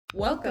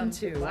Welcome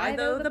to Why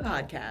Though the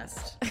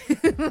Podcast.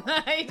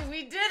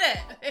 We did it.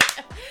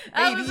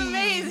 That was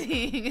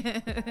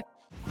amazing.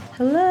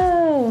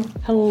 Hello.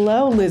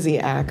 Hello, Lizzy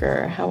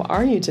Acker. How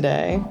are you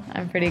today?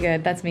 I'm pretty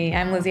good. That's me.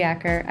 I'm Lizzy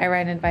Acker. I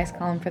write an advice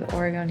column for the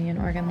Oregonian,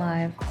 Oregon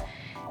Live.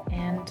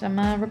 And I'm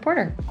a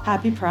reporter.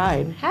 Happy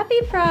Pride.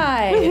 Happy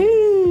Pride.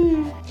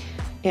 Woohoo!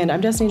 And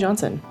I'm Destiny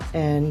Johnson.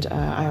 And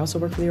I also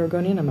work for the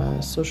Oregonian. I'm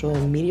a social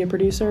media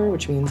producer,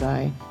 which means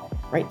I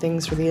write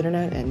things for the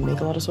internet and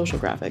make a lot of social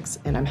graphics.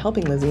 And I'm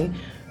helping Lizzy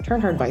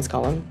turn her advice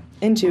column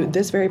into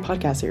this very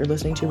podcast that you're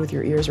listening to with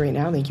your ears right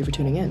now. Thank you for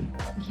tuning in.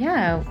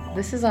 Yeah,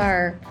 this is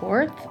our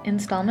fourth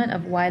installment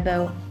of Why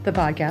Though the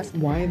Podcast.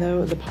 Why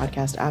Though the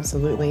Podcast,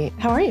 absolutely.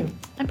 How are you?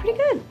 I'm pretty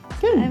good.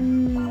 Good.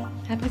 I'm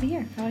happy to be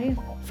here. How are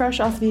you? Fresh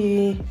off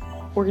the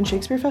Oregon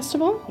Shakespeare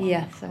Festival?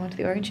 Yes, I went to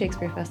the Oregon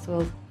Shakespeare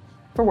Festival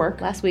For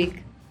work. last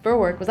week. For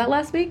work. Was that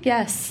last week?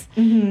 Yes.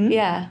 Mm-hmm.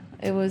 Yeah,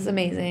 it was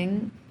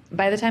amazing.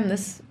 By the time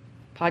this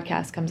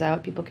podcast comes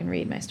out, people can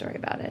read my story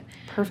about it.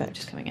 Perfect. Which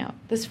is coming out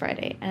this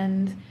Friday.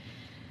 And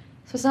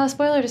so it's not a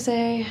spoiler to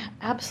say,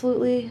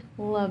 absolutely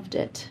loved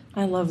it.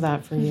 I love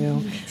that for you.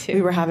 Me too.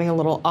 We were having a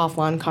little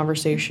offline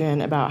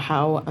conversation about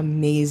how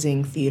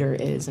amazing theater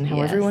is and how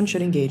Yes. everyone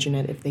should engage in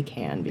it if they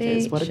can,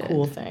 because what a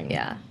cool thing.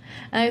 Yeah.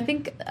 And I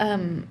think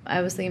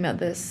I was thinking about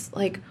this,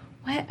 like,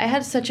 I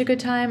had such a good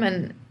time,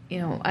 and, you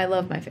know, I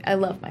love my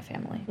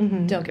family.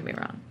 Mm-hmm. Don't get me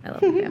wrong. I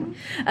love my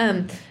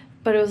family.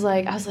 But it was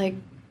like, I was like,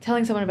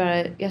 telling someone about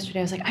it yesterday.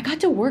 I was like, I got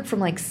to work from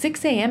like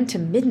 6 a.m. to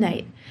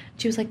midnight.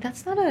 She was like,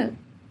 that's not a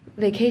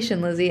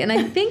vacation, Lizzy. And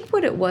I think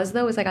what it was,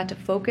 though, is I got to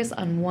focus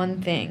on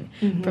one thing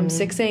from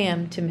 6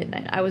 a.m. to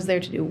midnight. I was there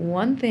to do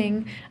one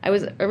thing. I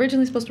was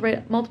originally supposed to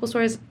write multiple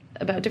stories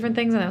about different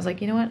things, and I was like,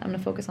 you know what? I'm going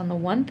to focus on the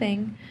one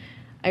thing.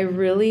 I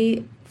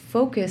really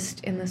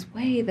focused in this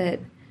way that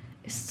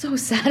is so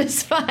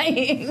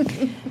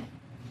satisfying.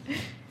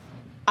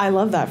 I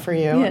love that for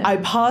you. Yeah. I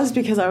paused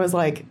because I was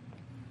like,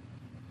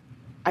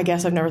 I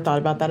guess I've never thought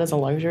about that as a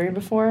luxury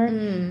before,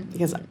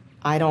 because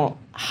I don't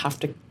have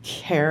to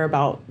care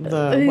about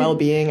the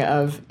well-being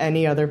of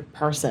any other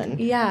person.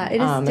 Yeah,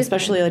 it is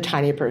especially a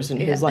tiny person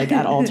who's like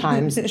at all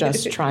times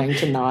just trying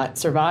to not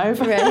survive.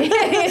 Right.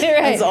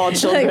 As all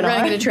children like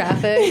running are. into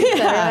traffic, et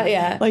cetera.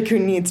 Yeah. Like who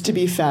needs to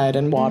be fed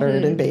and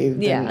watered and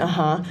bathed.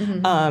 Yeah.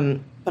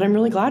 And, but I'm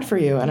really glad for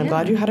you, and I'm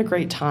glad you had a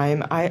great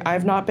time.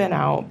 I've not been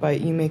out,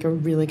 but you make a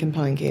really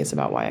compelling case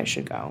about why I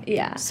should go.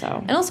 Yeah. So.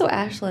 And also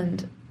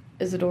Ashland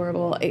is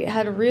adorable. It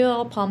had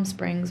real Palm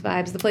Springs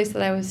vibes. The place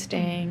that I was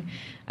staying,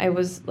 I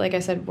was, like I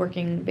said,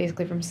 working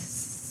basically from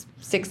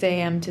 6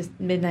 a.m. to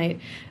midnight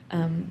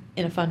in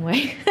a fun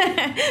way.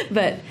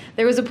 But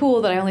there was a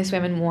pool that I only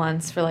swam in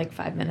once for like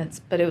 5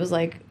 minutes. But it was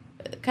like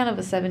kind of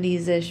a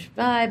 70s-ish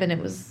vibe, and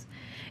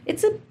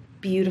it's a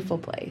beautiful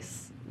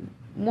place.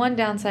 One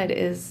downside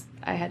is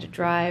I had to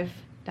drive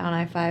down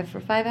I-5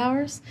 for 5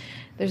 hours.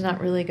 There's not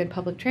really a good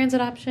public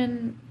transit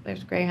option.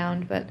 There's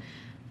Greyhound, but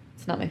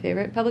it's not my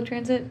favorite public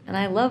transit, and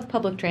I love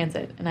public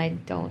transit, and I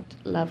don't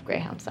love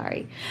Greyhound,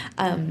 sorry.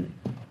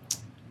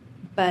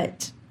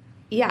 But,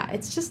 yeah,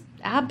 it's just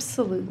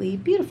absolutely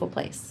beautiful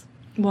place.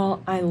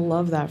 Well, I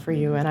love that for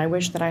you, and I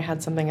wish that I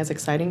had something as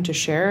exciting to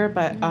share,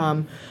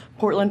 but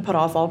Portland put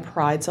off all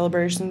Pride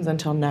celebrations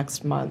until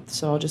next month,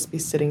 so I'll just be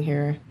sitting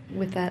here.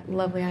 With that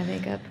lovely eye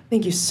makeup.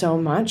 Thank you so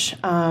much,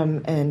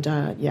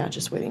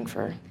 just waiting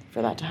for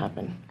that to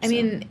happen. I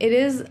mean, it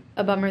is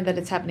a bummer that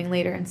it's happening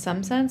later in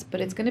some sense, but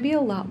it's going to be a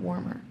lot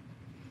warmer.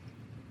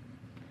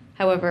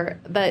 However,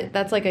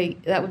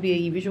 that would be a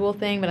usual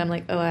thing, but I'm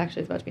like, oh,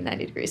 actually, it's about to be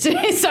 90 degrees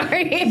today.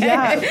 Sorry.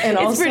 Yeah, and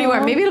it's also, pretty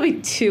warm. Maybe it'll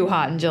be too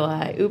hot in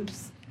July.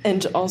 Oops.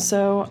 And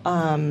also,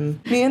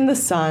 me and the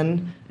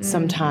sun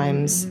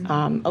sometimes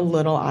a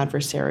little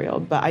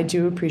adversarial, but I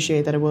do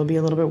appreciate that it will be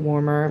a little bit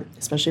warmer,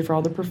 especially for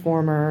all the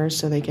performers,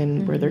 so they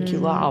can wear their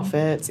cute little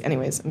outfits.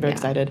 Anyways, I'm very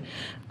excited.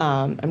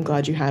 I'm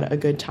glad you had a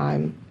good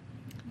time.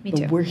 Me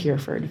too. But we're here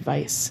for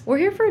advice. We're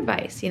here for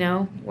advice, you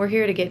know? We're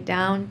here to get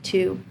down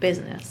to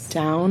business.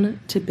 Down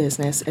to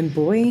business. And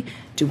boy,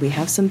 do we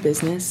have some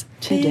business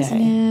today.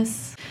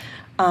 Business.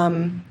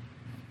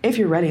 If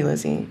you're ready,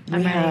 Lizzy,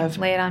 we have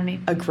Lay it on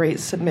me. a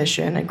great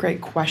submission, a great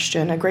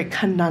question, a great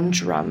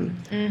conundrum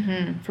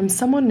from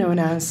someone known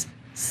as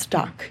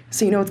Stuck.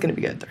 So you know it's going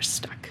to be good. They're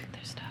stuck.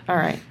 They're stuck. All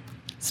right.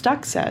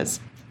 Stuck says,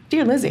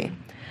 Dear Lizzy,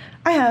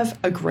 I have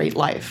a great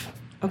life.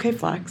 Okay,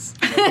 Flex.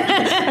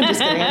 I'm just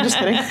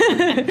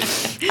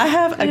kidding. I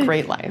have a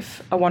great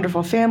life, a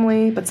wonderful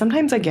family, but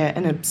sometimes I get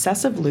an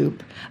obsessive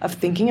loop of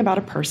thinking about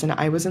a person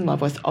I was in love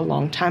with a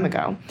long time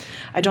ago.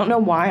 I don't know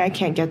why I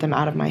can't get them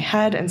out of my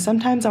head, and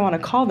sometimes I want to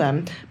call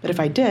them, but if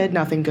I did,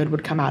 nothing good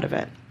would come out of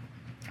it.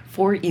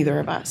 For either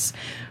of us.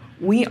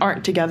 We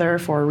aren't together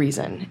for a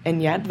reason,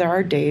 and yet there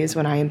are days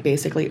when I am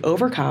basically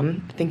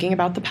overcome thinking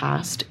about the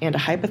past and a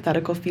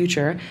hypothetical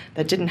future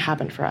that didn't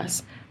happen for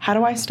us. How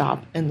do I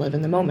stop and live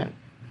in the moment?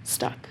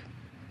 Stuck.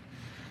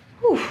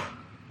 Whew.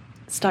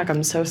 Stuck,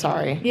 I'm so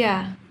sorry.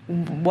 Yeah.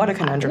 What a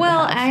conundrum.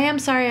 Well, to have. I am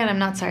sorry and I'm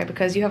not sorry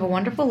because you have a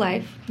wonderful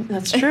life.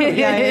 That's true.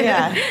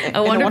 Yeah.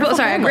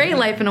 A great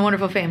life and a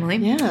wonderful family.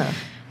 Yeah.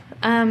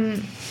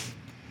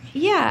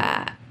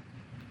 Yeah.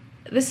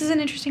 This is an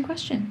interesting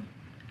question.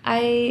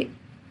 I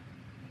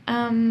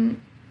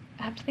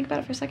have to think about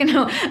it for a second.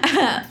 No,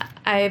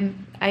 I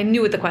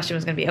knew what the question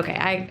was going to be. Okay,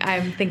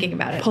 I'm thinking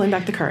about it. Pulling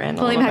back the curtain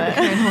a little bit.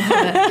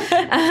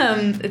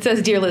 It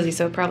says, Dear Lizzy,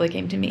 so it probably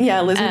came to me.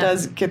 Yeah, Lizzy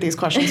does get these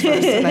questions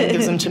first and then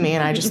gives them to me,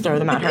 and I just throw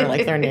them at her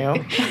like they're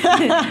new.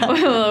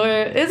 Well,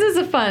 this is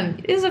a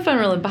fun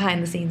really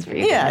behind the scenes for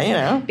you. Yeah, you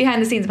know.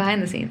 Behind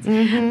the scenes.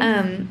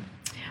 Mm-hmm.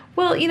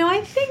 Well,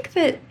 I think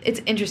that it's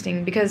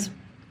interesting because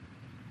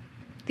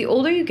the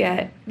older you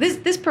get,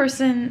 this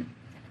person,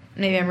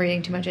 maybe I'm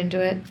reading too much into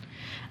it.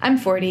 I'm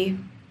 40,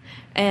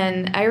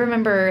 and I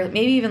remember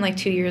maybe even like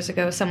 2 years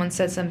ago, someone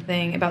said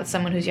something about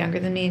someone who's younger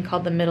than me and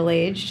called them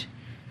middle-aged.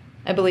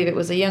 I believe it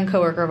was a young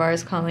coworker of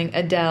ours calling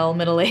Adele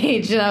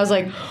middle-aged, and I was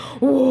like,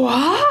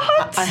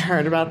 what? I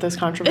heard about this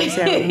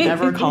controversy. I would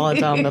never call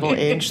Adele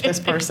middle-aged. This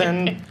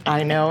person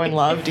I know and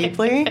love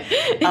deeply.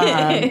 She's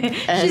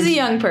a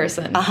young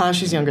person.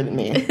 She's younger than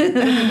me.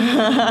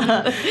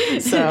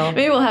 So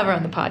maybe we'll have her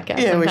on the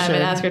podcast sometime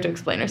and ask her to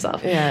explain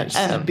herself. Yeah, it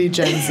should be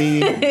Gen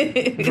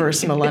Z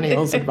versus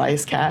Millennials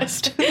Advice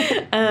Cast.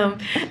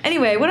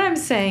 Anyway, what I'm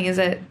saying is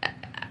that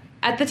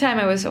at the time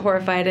I was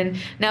horrified, and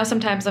now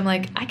sometimes I'm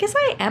like, I guess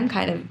I am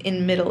kind of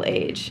in middle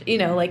age.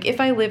 Like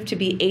if I lived to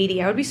be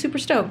 80, I would be super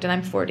stoked, and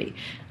I'm 40.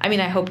 I mean,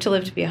 I hope to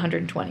live to be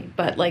 120,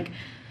 but like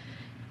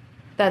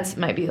that's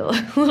might be a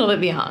little bit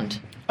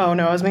beyond. Oh,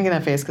 no, I was making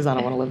that face because I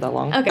don't want to live that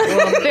long. Okay,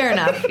 well, fair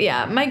enough.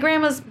 Yeah, my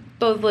grandmas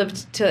both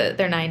lived to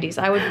their 90s.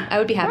 I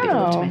would be happy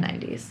to live to my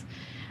 90s.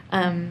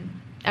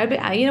 I'd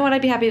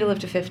be happy to live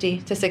to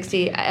 50, to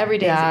 60. Every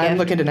day is a gift. Yeah, I'm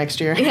looking to next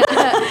year.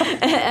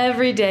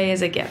 Every day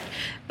is a gift.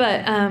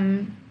 But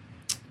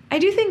I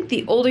do think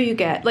the older you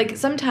get, like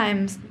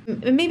sometimes,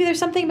 maybe there's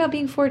something about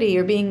being 40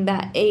 or being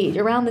that age,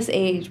 around this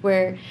age,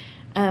 where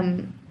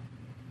when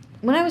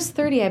I was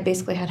 30, I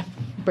basically had a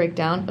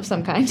breakdown of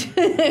some kind.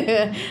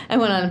 I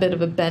went on a bit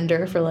of a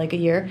bender for like a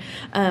year.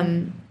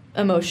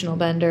 Emotional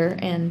bender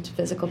and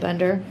physical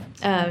bender,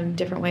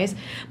 different ways.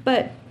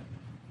 But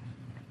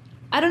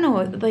I don't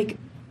know, like,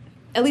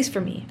 at least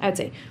for me, I'd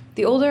say,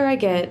 the older I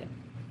get,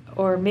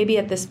 or maybe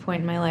at this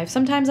point in my life,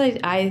 sometimes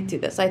I do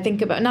this. I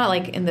think about, not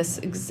like in this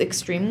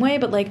extreme way,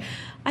 but like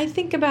I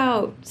think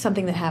about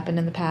something that happened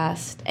in the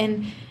past.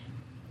 And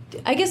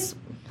I guess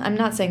I'm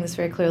not saying this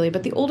very clearly,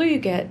 but the older you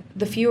get,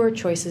 the fewer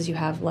choices you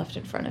have left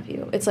in front of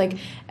you. It's like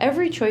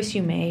every choice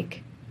you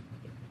make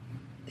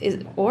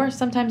or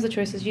sometimes the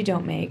choices you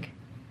don't make,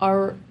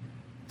 are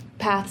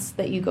paths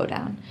that you go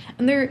down.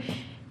 And there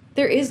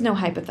is no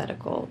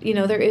hypothetical.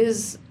 There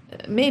is,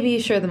 maybe,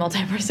 sure, the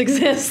multiverse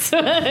exists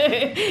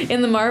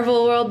in the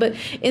Marvel world, but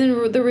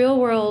in the real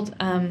world,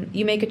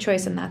 you make a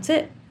choice and that's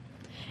it.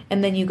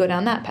 And then you go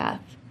down that path.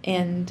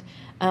 And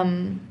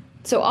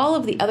so all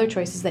of the other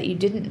choices that you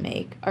didn't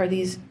make are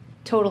these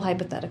total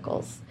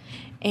hypotheticals.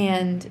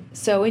 And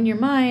so in your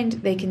mind,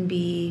 they can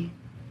be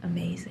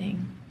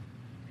amazing.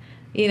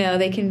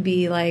 They can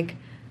be like,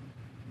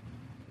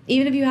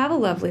 even if you have a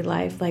lovely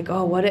life, like,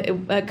 oh,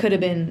 it could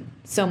have been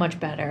so much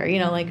better.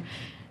 Like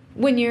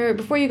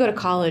before you go to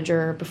college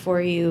or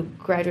before you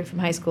graduate from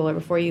high school or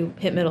before you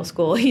hit middle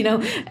school,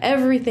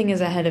 everything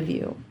is ahead of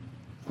you.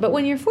 But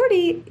when you're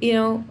 40,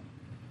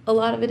 a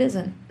lot of it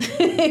isn't.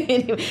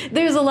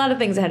 There's a lot of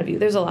things ahead of you.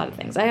 There's a lot of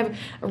things. I have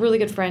a really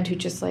good friend who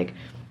just like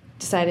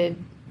decided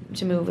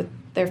to move with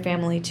their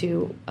family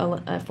to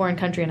a foreign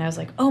country, and I was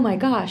like, oh my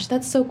gosh,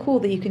 that's so cool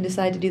that you can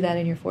decide to do that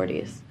in your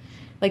 40s.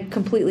 Like,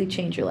 completely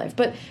change your life.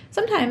 But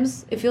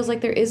sometimes it feels like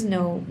there is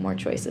no more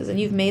choices, and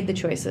you've made the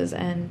choices,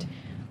 and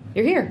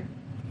you're here.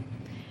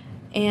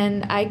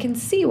 And I can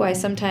see why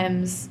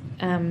sometimes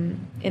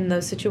in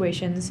those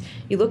situations,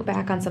 you look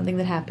back on something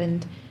that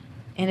happened,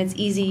 and it's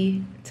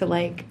easy to,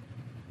 like,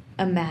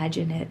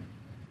 imagine it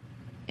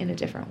in a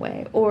different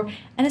way.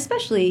 And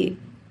especially,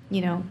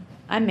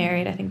 I'm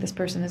married. I think this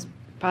person is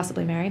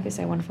possibly married. They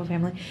say wonderful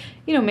family.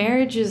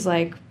 Marriage is,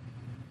 like,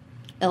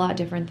 a lot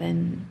different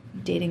than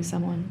dating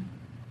someone.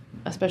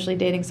 Especially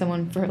dating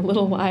someone for a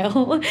little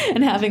while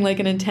and having like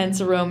an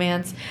intense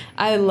romance.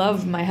 I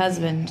love my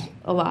husband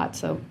a lot,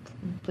 so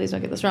please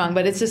don't get this wrong,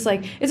 but it's just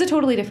like, it's a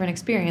totally different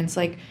experience.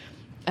 Like,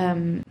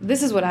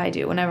 this is what I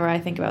do whenever I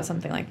think about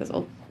something like this,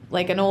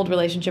 like an old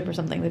relationship or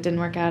something that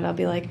didn't work out. I'll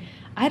be like,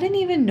 I didn't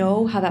even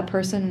know how that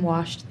person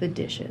washed the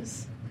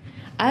dishes.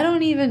 I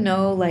don't even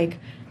know like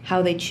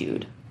how they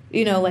chewed,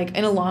 like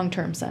in a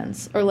long-term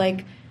sense, or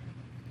like,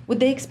 would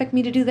they expect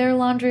me to do their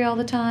laundry all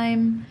the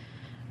time?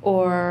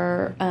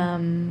 Or, I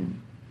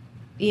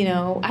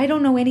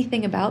don't know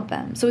anything about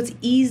them. So it's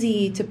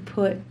easy to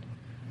put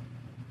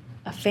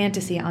a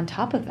fantasy on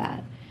top of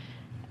that.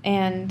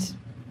 And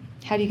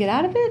how do you get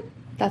out of it?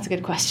 That's a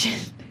good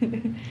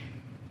question.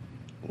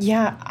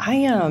 Yeah,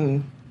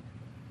 I'm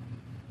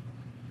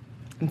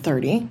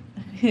 30.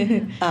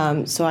 And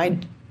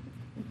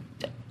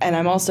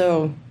I'm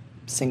also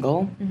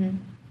single. Mm-hmm.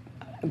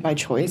 By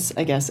choice.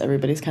 I guess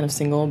everybody's kind of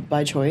single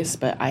by choice,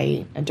 but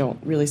I don't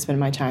really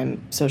spend my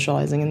time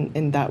socializing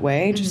in that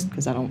way, just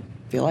because I don't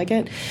feel like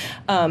it.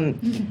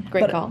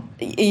 Great call.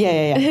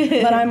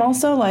 Yeah. But I'm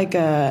also like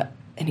an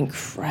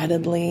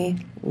incredibly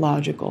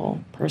logical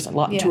person,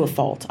 to a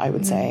fault, I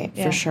would say,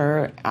 for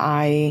sure.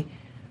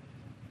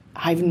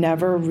 I've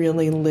never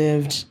really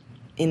lived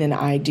in an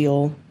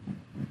ideal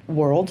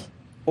world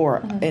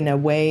or in a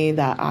way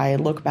that I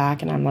look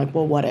back and I'm like,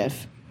 well, what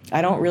if?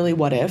 I don't really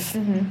what if.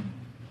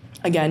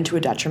 Again, to a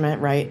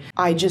detriment, right?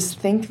 I just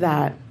think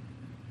that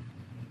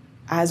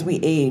as we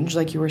age,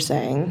 like you were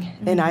saying,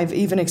 and I've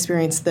even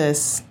experienced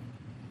this,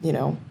 you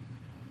know,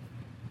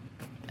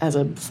 as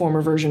a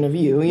former version of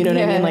you know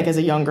what I mean? Like as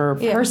a younger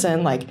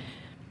person, like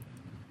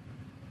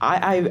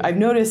I've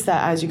noticed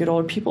that as you get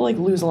older, people like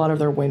lose a lot of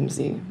their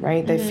whimsy,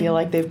 right? They feel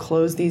like they've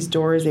closed these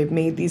doors, they've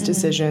made these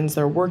decisions,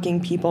 they're working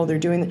people, they're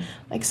doing,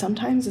 like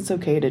sometimes it's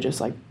okay to just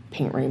like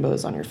paint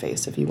rainbows on your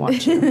face if you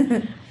want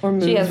to. Or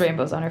move. She has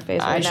rainbows on her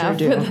face right now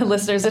sure for the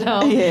listeners at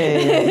home.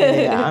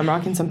 Yeah. I'm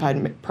rocking some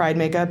pride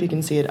makeup. You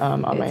can see it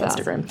on my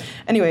Instagram. Awesome.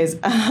 Anyways,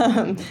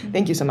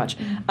 thank you so much.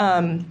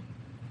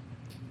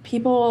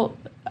 People,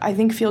 I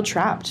think, feel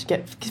trapped,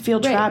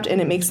 trapped,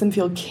 and it makes them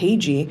feel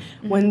cagey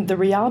when the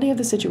reality of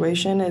the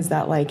situation is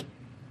that, like,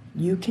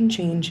 you can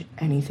change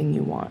anything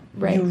you want.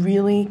 Right. You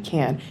really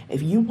can.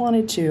 If you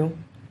wanted to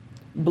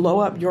blow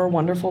up your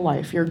wonderful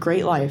life, your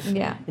great life,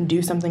 and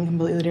do something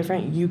completely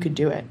different, you could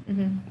do it.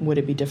 Would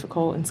it be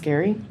difficult and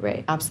scary?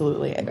 Right.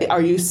 Absolutely. Right.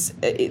 Are you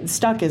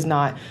stuck is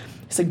not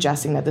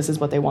suggesting that this is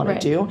what they want to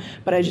do,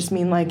 but I just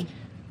mean, like,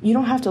 you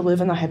don't have to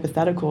live in the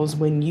hypotheticals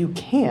when you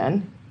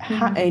can,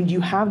 and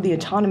you have the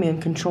autonomy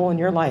and control in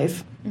your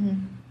life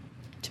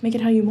to make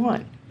it how you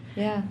want.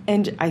 Yeah.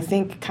 And I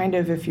think kind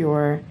of if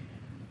you're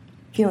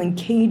feeling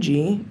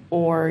cagey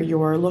or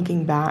you're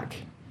looking back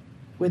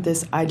with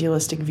this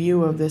idealistic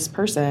view of this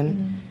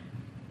person,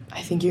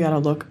 I think you got to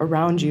look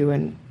around you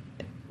and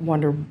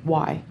wonder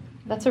why.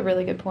 That's a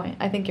really good point.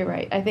 I think you're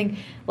right. I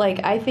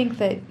think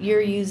that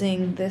you're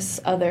using this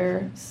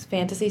other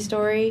fantasy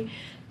story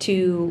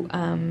to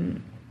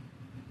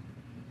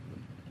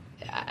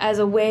as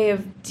a way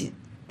of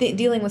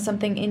dealing with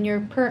something in your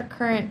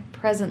current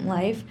present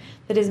life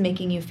that is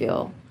making you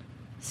feel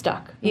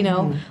stuck. You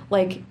know,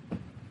 like,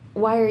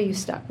 why are you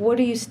stuck? What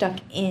are you stuck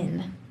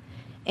in?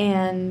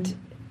 And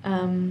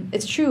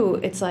it's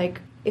true. It's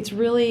like it's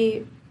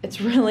really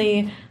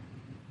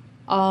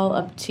all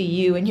up to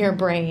you and your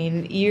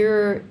brain.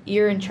 You're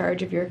in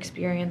charge of your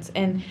experience.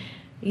 And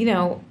you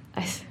know,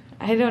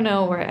 I don't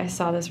know where I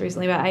saw this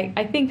recently, but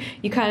I think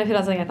you kind of hit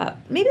on something I thought,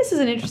 maybe this is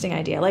an interesting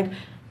idea. Like,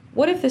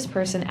 what if this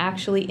person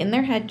actually, in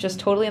their head, just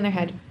totally in their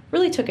head,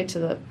 really took it to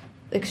the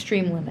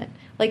extreme limit?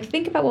 Like,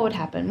 think about what would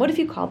happen. What if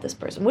you called this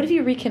person? What if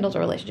you rekindled a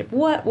relationship?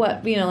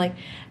 What, you know, like,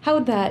 how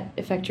would that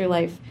affect your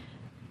life?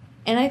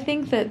 And I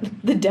think that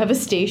the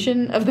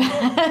devastation of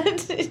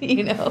that,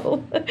 you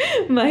know,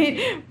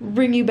 might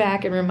bring you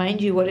back and remind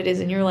you what it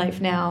is in your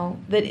life now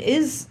that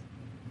is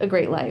a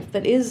great life,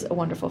 that is a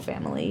wonderful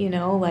family, you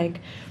know, like,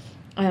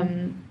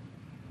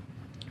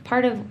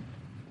 part of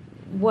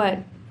what,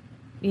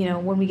 you know,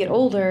 when we get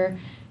older,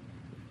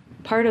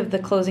 part of the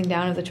closing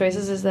down of the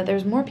choices is that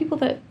there's more people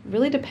that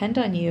really depend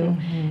on you,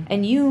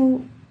 and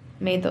you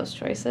made those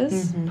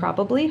choices,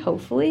 probably,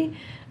 hopefully,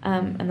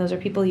 and those are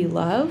people you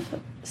love.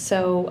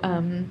 So,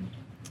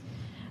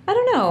 I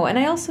don't know. And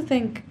I also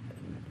think,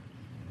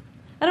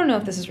 I don't know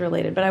if this is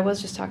related, but I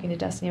was just talking to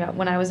Destiny about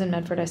when I was in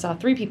Medford, I saw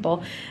 3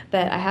 people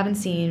that I haven't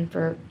seen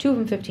for 2 of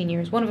them 15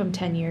 years, 1 of them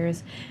 10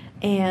 years.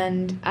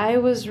 And I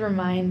was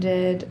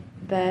reminded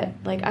that,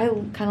 like, I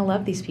kind of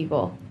love these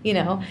people, you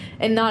know,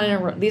 and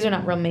not these are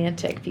not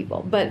romantic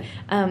people, but,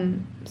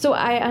 so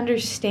I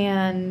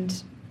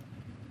understand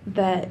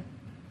that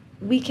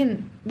we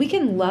can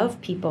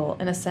love people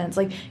in a sense.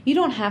 Like, you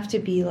don't have to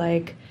be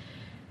like,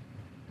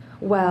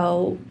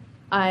 well,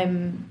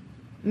 I'm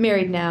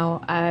married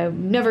now,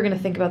 I'm never going to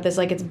think about this,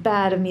 like, it's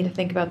bad of me to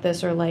think about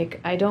this, or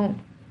like, I don't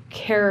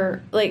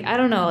care, like, I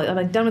don't know, I'm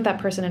like done with that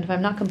person, and if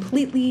I'm not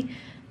completely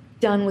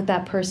done with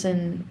that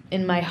person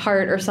in my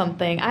heart or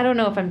something, I don't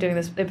know if I'm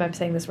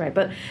saying this right,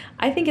 but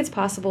I think it's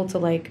possible to,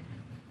 like,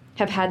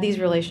 have had these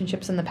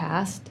relationships in the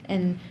past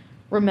and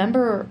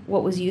remember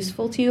what was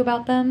useful to you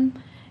about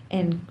them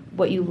and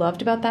what you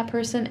loved about that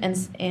person,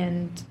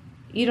 and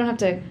you don't have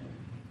to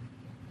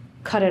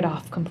cut it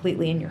off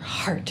completely in your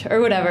heart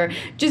or whatever.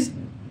 Just,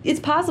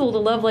 it's possible to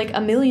love like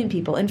a million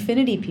people,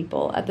 infinity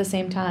people at the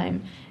same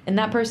time, and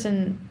that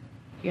person,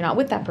 you're not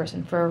with that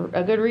person for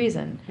a good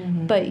reason,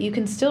 but you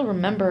can still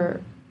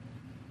remember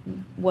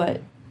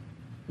what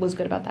was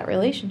good about that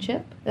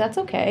relationship. That's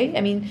okay.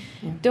 I mean,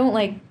 I don't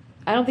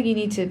think you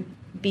need to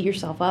beat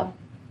yourself up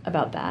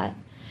about that.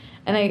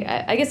 And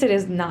I guess it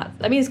is not,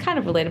 I mean, it's kind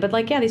of related, but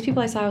like, yeah, these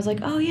people I saw, I was like,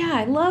 oh yeah,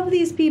 I love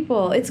these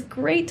people. It's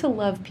great to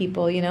love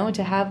people, you know,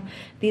 to have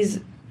these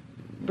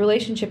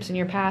relationships in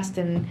your past.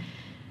 And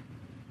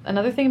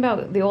another thing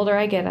about the older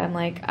I get, I'm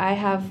like, I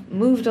have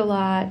moved a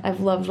lot.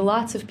 I've loved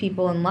lots of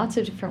people in lots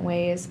of different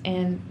ways,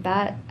 and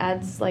that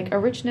adds like a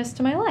richness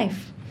to my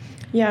life.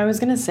 Yeah, I was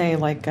going to say,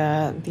 like,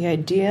 the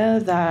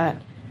idea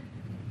that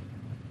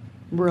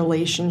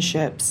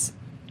relationships,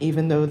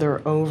 even though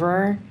they're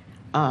over,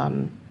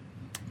 live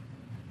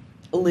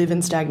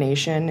in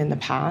stagnation in the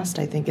past,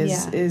 I think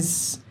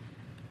is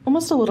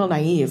almost a little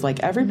naive. Like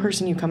every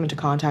person you come into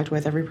contact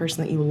with, every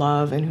person that you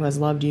love and who has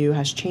loved you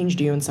has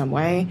changed you in some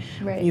way.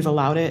 Right. You've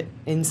allowed it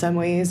in some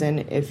ways.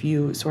 And if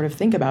you sort of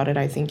think about it,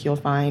 I think you'll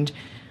find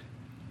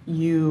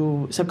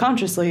you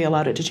subconsciously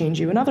allowed it to change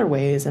you in other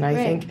ways. And I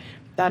think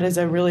that is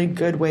a really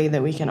good way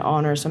that we can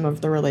honor some of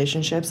the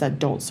relationships that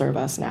don't serve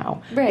us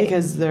now. Right.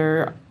 Because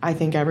I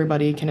think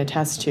everybody can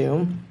attest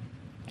to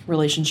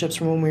relationships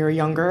from when we were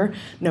younger,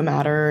 no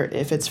matter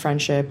if it's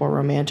friendship or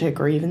romantic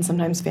or even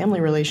sometimes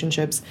family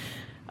relationships,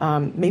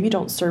 maybe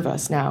don't serve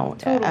us now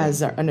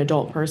as an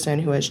adult person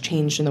who has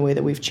changed in the way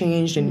that we've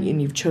changed,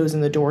 and you've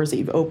chosen the doors that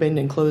you've opened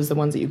and closed the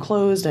ones that you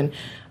closed. And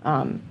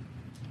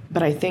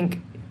but I think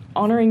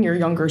honoring your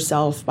younger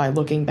self by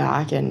looking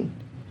back and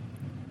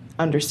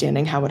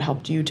understanding how it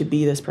helped you to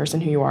be this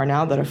person who you are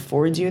now that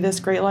affords you this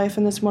great life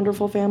and this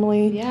wonderful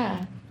family,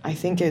 I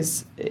think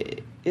is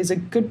a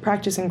good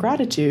practice in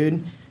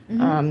gratitude.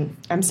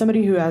 I'm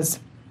somebody who has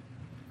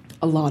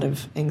a lot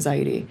of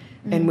anxiety.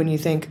 And when you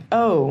think,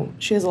 oh,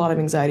 she has a lot of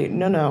anxiety,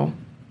 no,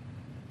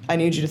 I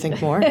need you to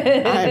think more.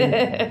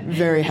 I'm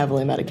very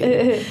heavily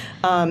medicated.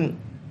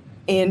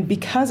 And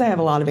because I have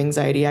a lot of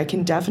anxiety, I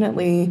can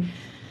definitely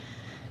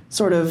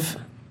sort of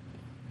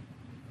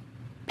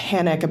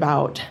panic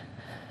about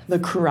the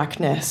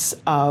correctness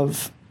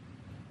of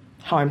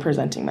how I'm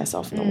presenting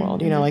myself in the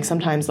world. You know, like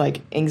sometimes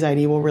like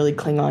anxiety will really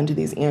cling on to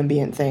these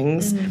ambient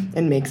things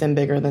and make them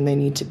bigger than they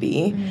need to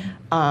be.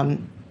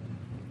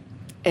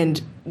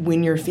 And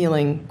when you're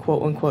feeling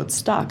quote unquote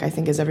stuck, I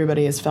think as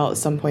everybody has felt at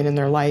some point in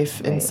their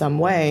life in some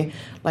way,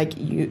 like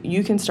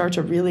you can start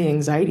to really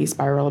anxiety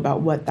spiral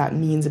about what that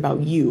means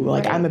about you.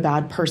 Like I'm a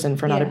bad person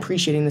for not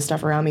appreciating the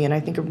stuff around me. And I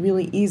think a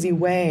really easy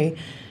way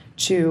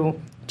to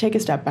take a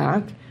step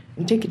back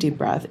and take a deep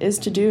breath is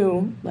to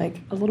do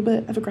like a little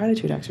bit of a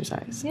gratitude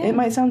exercise. It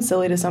might sound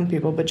silly to some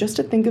people, but just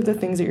to think of the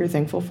things that you're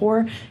thankful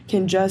for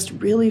can just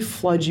really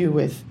flood you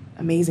with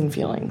amazing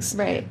feelings.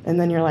 Right. And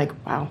then you're like,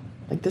 wow,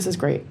 like this is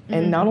great.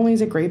 And not only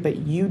is it great, but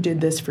you did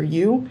this for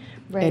you.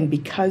 And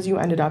because you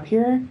ended up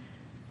here,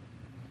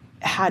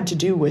 had to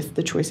do with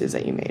the choices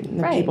that you made and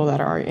the people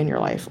that are in your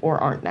life or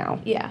aren't now.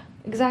 Yeah,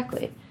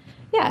 exactly.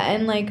 Yeah,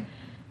 and like,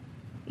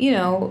 you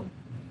know,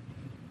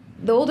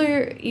 the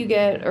older you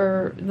get,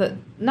 or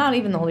not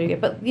even the older you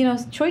get, but, you know,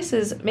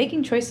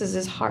 making choices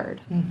is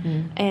hard.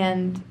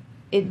 And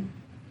it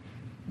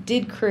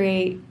did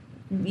create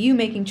you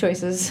making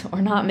choices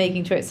or not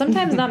making choices.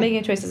 Sometimes not making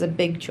a choice is a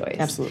big choice.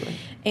 Absolutely.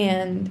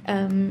 And,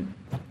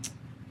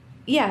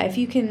 if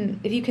you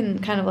can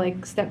kind of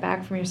like step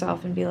back from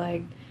yourself and be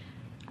like,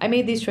 I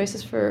made these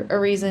choices for a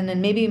reason,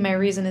 and maybe my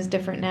reason is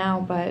different now,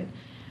 but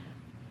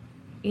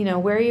you know,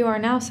 where you are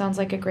now sounds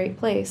like a great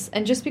place.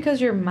 And just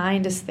because your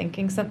mind is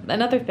thinking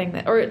another thing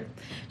or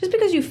just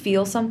because you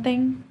feel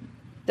something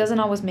doesn't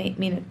always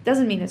mean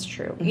it's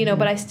true, you know,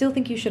 but I still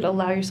think you should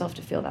allow yourself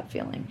to feel that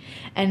feeling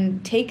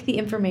and take the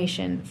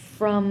information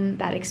from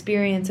that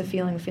experience of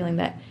feeling a feeling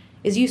that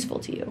is useful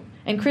to you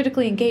and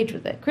critically engage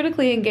with it.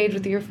 Critically engage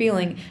with your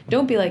feeling.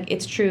 Don't be like,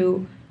 it's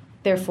true,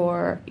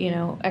 therefore, you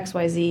know,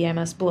 XYZ, I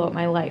must blow up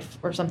my life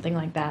or something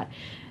like that.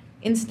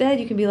 Instead,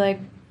 you can be like,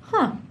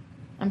 I'm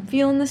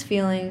feeling this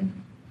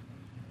feeling,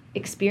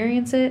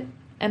 experience it,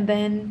 and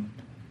then,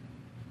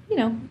 you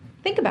know,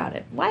 think about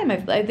it. Why am I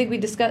think we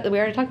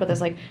already talked about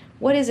this, like,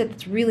 what is it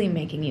that's really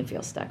making you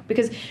feel stuck?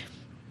 Because,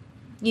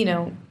 you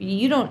know,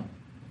 you don't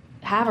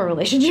have a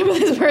relationship with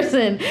this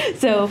person,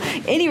 so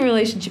any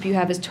relationship you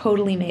have is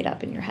totally made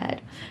up in your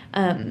head.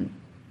 And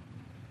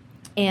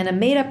a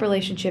made-up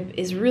relationship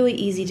is really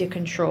easy to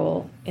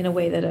control in a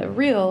way that a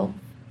real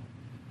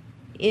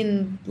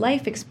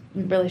in-life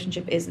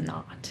relationship is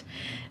not.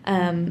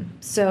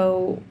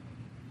 So,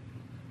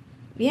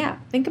 yeah,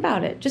 think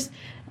about it. Just,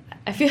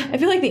 I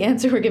feel like the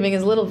answer we're giving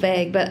is a little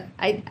vague, but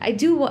I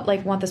do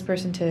want this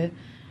person to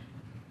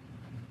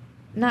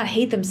not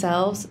hate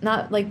themselves,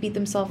 not like beat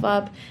themselves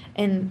up,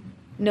 and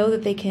know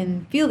that they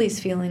can feel these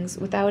feelings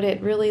without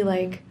it really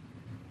like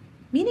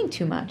meaning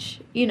too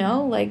much. You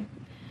know, like,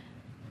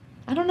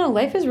 I don't know,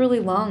 life is really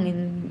long,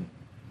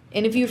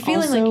 and if you're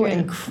feeling also like you're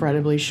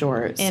incredibly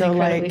short.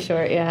 Incredibly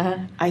short,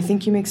 yeah. I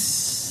think you make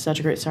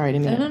such a great. Sorry, I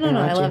didn't mean No,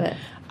 I love it.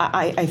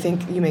 I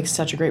think you make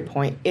such a great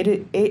point.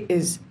 It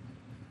is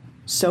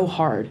so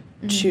hard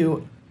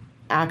to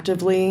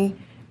actively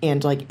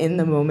and like in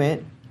the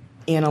moment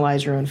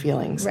analyze your own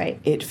feelings. Right.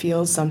 It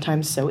feels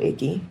sometimes so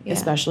icky,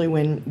 especially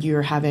when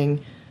you're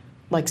having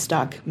like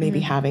stuck, maybe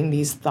having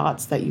these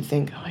thoughts that you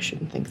think, oh, I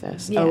shouldn't think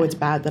this. Yeah. Oh, it's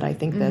bad that I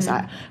think this.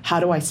 How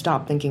do I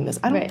stop thinking this?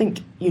 I don't think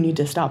you need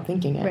to stop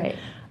thinking it. Right.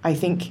 I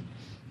think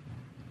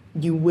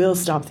you will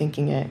stop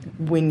thinking it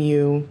when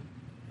you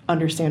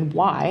understand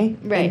why.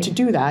 Right. And to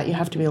do that, you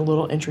have to be a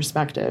little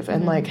introspective.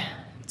 And like,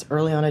 it's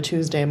early on a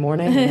Tuesday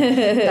morning.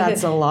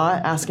 That's a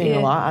lot, asking a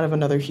lot out of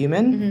another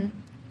human.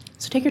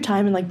 So take your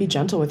time and like be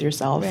gentle with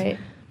yourself. Right.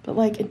 But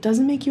like, it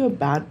doesn't make you a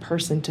bad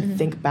person to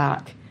think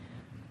back.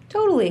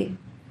 Totally.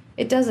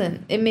 It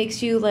doesn't. It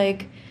makes you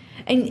like,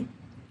 and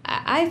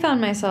I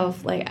found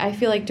myself, like, I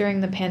feel like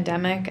during the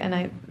pandemic,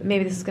 and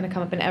maybe this is going to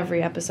come up in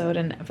every episode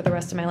and for the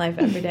rest of my life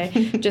every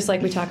day, just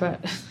like we talk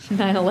about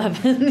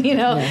 9/11, you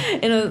know,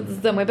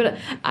 in some way. But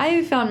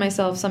I found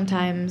myself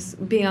sometimes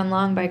being on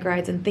long bike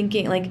rides and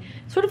thinking, like,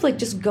 sort of like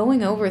just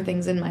going over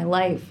things in my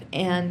life.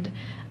 And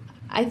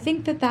I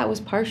think that was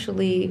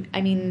partially,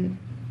 I mean,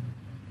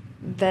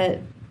 that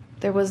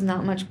there was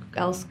not much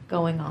else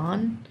going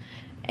on.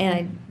 And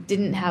I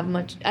didn't have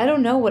much,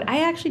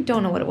 I actually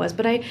don't know what it was,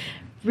 but I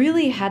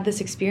really had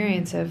this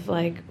experience of,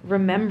 like,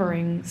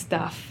 remembering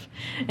stuff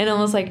and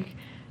almost, like,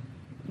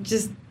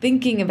 just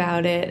thinking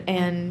about it.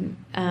 And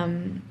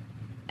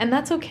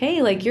that's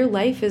okay. Like, your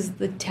life is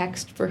the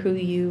text for who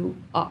you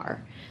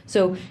are.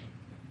 So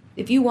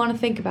if you want to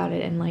think about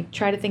it and, like,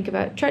 try to think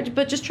about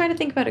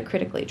it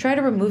critically. Try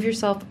to remove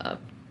yourself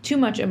too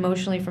much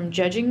emotionally from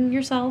judging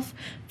yourself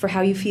for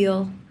how you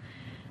feel,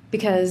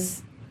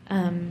 because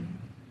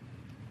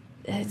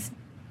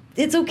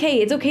it's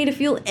okay. It's okay to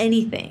feel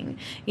anything.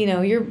 You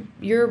know,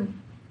 your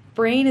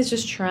brain is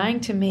just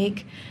trying to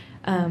make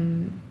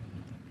some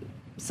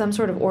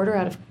sort of order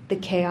out of the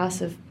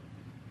chaos of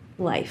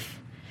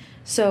life.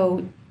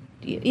 So,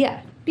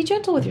 yeah, be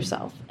gentle with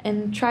yourself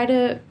and try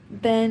to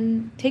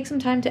then take some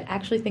time to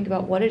actually think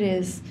about what it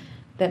is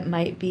that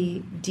might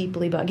be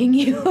deeply bugging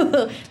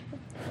you.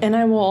 And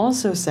I will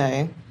also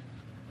say,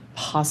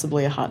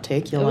 possibly a hot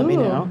take, you'll let me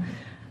know,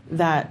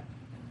 that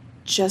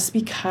just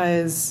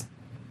because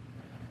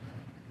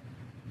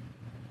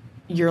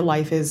your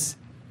life is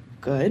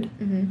good,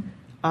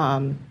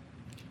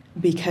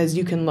 because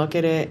you can look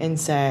at it and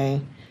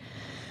say,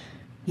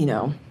 you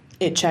know,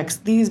 it checks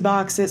these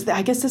boxes.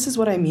 I guess this is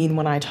what I mean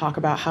when I talk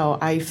about how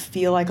I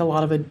feel like a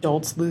lot of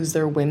adults lose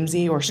their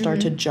whimsy or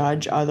start to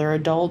judge other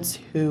adults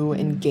who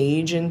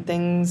engage in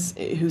things,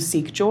 who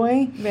seek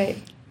joy. Right.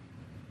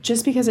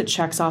 Just because it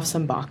checks off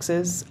some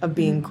boxes of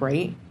being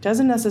great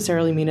doesn't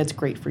necessarily mean it's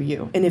great for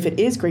you. And if it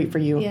is great for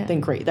you, then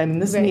great. I mean,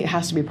 this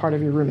has to be part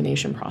of your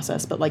rumination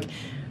process. But, like,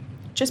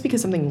 just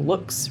because something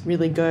looks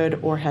really good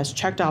or has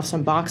checked off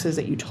some boxes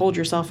that you told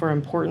yourself are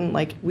important,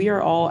 like, we are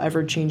all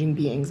ever-changing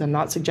beings. I'm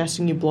not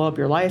suggesting you blow up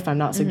your life. I'm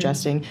not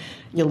suggesting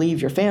you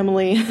leave your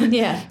family.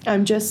 Yeah.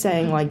 I'm just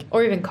saying, like...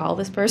 Or even call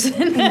this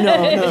person. No.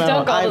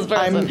 Don't call this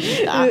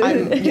person.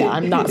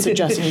 I'm not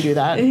suggesting you do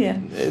that. Yeah.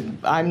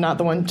 I'm not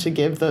the one to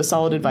give the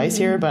solid advice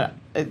here, but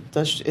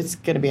it's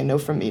going to be a no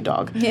from me,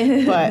 dog.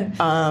 But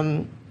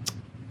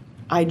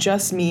I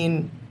just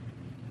mean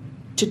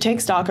to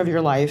take stock of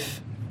your life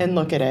and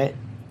look at it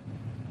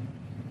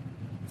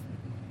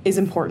is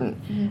important.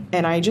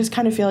 And I just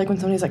kind of feel like when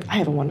somebody's like, I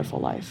have a wonderful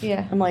life.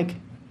 Yeah. I'm like,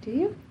 do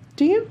you?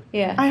 Do you?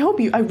 Yeah. I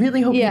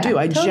really hope you do.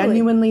 I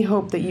genuinely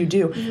hope that you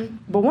do.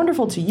 But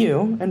wonderful to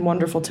you and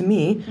wonderful to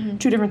me,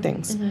 two different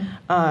things.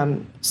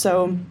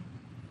 So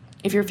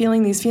if you're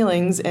feeling these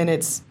feelings and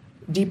it's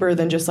deeper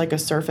than just like a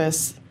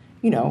surface,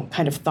 you know,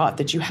 kind of thought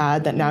that you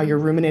had that now you're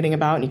ruminating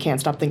about and you can't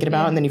stop thinking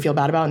about and then you feel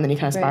bad about and then you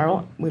kind of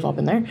spiral. We've all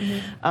been there.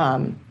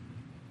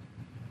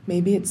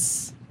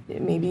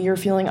 Maybe you're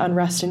feeling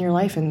unrest in your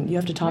life and you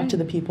have to talk to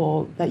the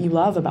people that you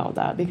love about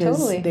that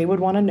because they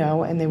would want to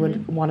know and they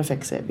would want to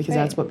fix it because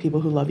that's what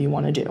people who love you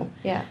want to do.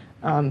 Yeah.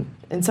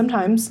 And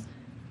sometimes,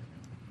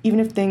 even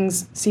if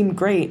things seem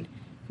great,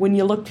 when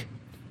you look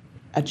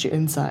at your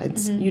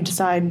insides, you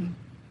decide,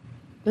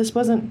 this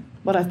wasn't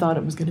what I thought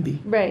it was going to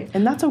be. Right.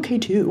 And that's okay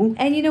too.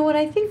 And you know what?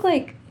 I think,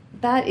 like,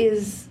 that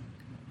is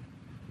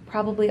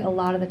probably a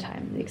lot of the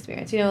time the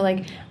experience. You know,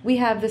 like, we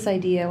have this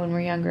idea when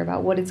we're younger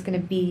about what it's going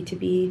to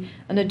be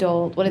an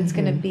adult, what it's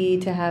going to be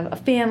to have a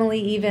family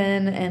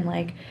even, and,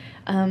 like,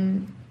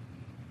 and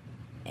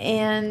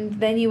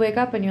then you wake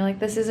up and you're like,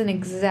 this isn't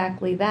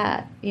exactly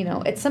that. You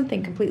know, it's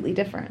something completely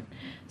different.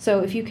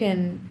 So if you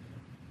can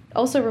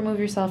also remove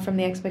yourself from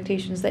the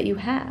expectations that you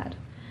had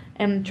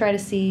and try to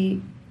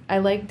see, I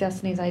like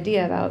Destiny's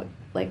idea about,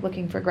 like,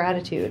 looking for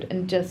gratitude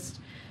and just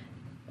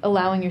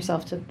allowing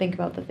yourself to think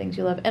about the things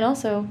you love. And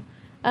also,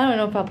 I don't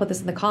know if I'll put this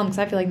in the column because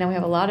I feel like now we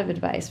have a lot of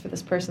advice for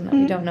this person that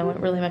we don't know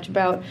really much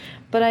about.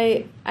 But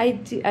I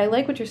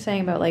like what you're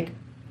saying about, like,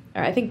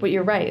 or I think what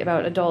you're right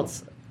about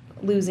adults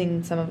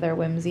losing some of their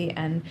whimsy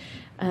and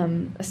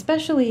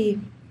especially,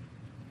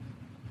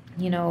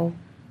 you know,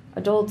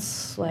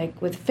 adults,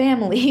 like, with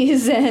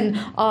families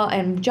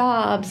and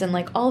jobs and,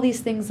 like, all these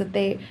things that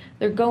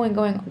they're going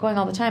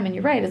all the time. And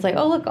you're right. It's like,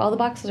 oh, look, all the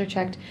boxes are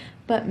checked.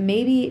 But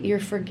maybe you're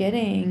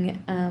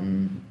forgetting,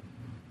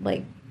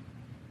 like,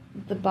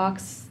 the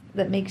box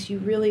that makes you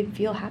really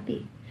feel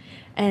happy.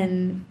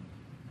 And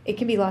it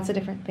can be lots of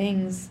different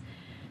things.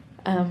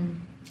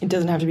 It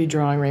doesn't have to be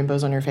drawing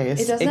rainbows on your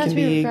face. It can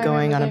be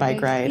going on a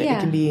bike ride. Yeah. It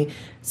can be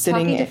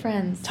talking to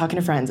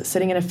friends,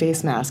 sitting in a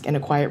face mask in a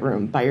quiet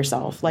room by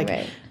yourself.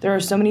 Like, there are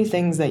so many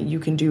things that you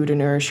can do to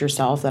nourish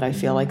yourself that I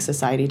feel like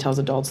society tells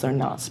adults they're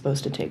not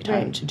supposed to take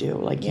time to do.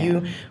 Like,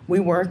 we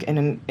work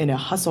in a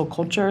hustle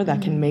culture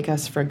that can make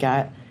us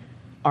forget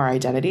our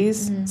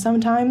identities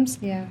sometimes.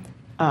 Yeah.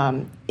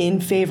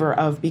 In favor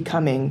of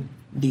becoming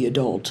the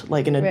adult.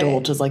 Like, an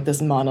adult is like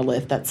this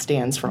monolith that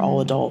stands for all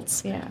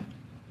adults. Yeah.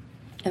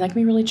 And that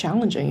can be really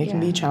challenging. It can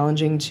be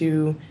challenging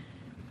to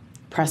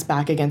press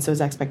back against those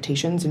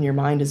expectations in your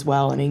mind as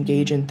well and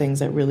engage in things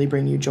that really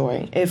bring you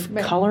joy. If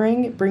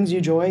coloring brings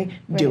you joy,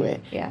 do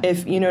it. Yeah.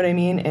 If you know what I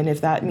mean, and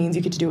if that means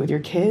you get to do it with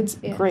your kids,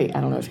 great.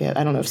 I don't know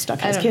if Stuck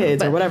has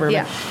kids or whatever.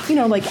 Yeah. But, you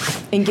know, like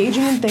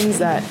engaging in things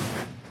that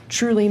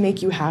truly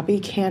make you happy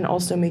can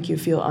also make you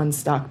feel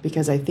unstuck,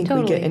 because I think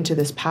we get into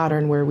this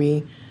pattern where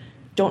we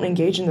don't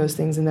engage in those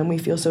things and then we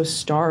feel so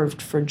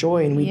starved for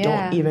joy and we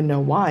don't even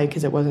know why,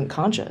 because it wasn't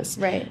conscious.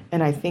 Right.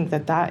 And I think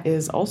that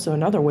is also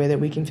another way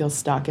that we can feel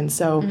stuck. And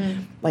so,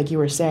 like you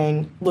were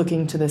saying,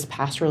 looking to this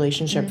past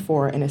relationship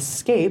for an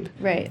escape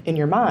in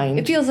your mind.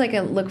 It feels like a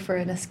look for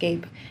an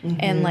escape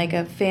and like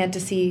a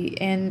fantasy.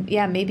 And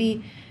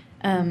maybe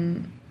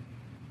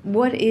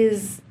what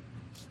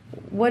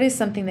is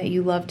something that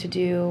you love to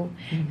do?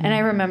 And I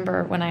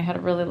remember when I had a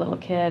really little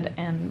kid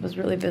and was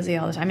really busy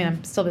all the time. I mean,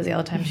 I'm still busy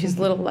all the time. She's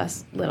a little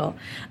less little.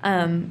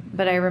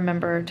 But I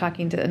remember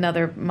talking to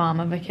another mom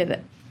of a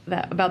kid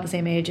that about the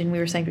same age, and we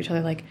were saying to each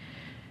other, like,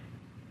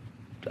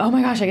 oh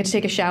my gosh, I get to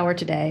take a shower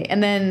today.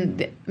 And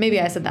then maybe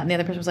I said that, and the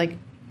other person was like,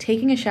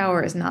 taking a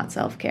shower is not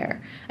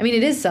self-care. I mean,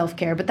 it is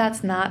self-care, but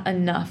that's not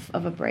enough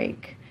of a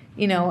break,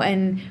 you know?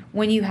 And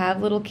when you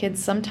have little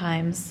kids,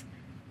 sometimes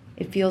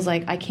it feels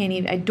like I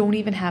don't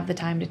even have the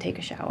time to take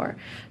a shower.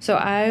 So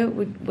I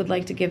would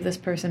like to give this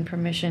person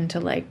permission to,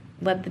 like,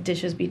 let the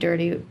dishes be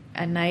dirty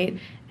at night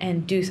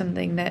and do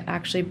something that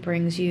actually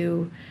brings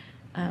you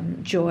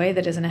joy,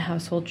 that isn't a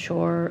household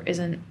chore,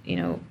 isn't, you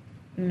know,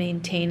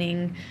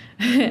 maintaining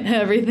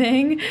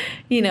everything.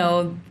 You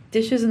know,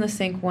 dishes in the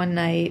sink one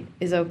night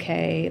is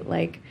okay.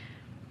 Like,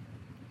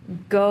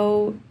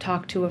 go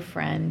talk to a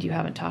friend you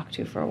haven't talked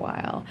to for a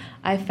while.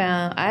 I've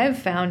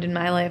found in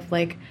my life,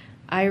 like,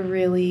 I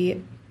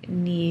really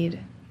need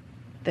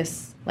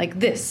this,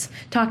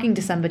 talking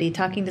to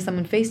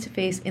someone face to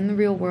face in the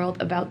real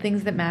world about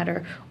things that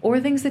matter or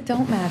things that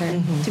don't matter.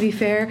 To be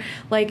fair,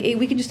 like,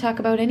 we can just talk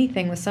about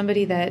anything with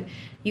somebody that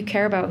you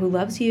care about, who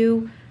loves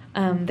you,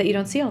 that you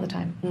don't see all the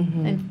time.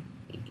 And,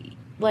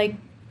 like,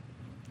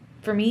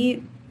 for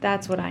me,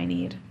 that's what I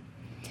need.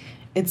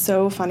 It's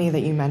so funny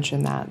that you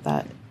mentioned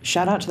that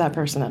shout out to that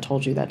person that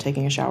told you that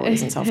taking a shower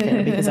isn't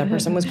self-care, because that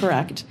person was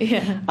correct.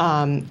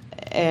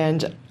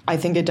 And I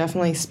think it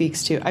definitely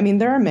speaks to, I mean,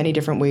 there are many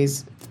different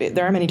ways we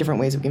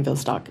can feel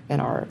stuck in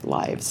our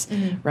lives,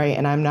 right?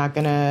 And I'm not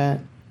going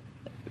to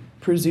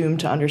presume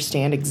to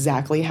understand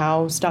exactly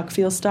how stuck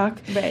feels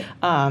stuck. Right.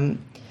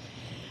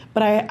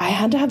 But I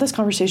had to have this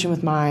conversation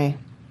with my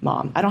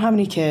mom. I don't have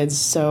any kids,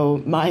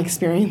 so my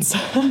experience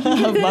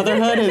of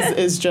motherhood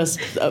is just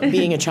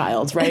being a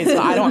child, right?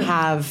 So I don't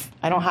have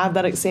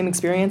that same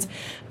experience.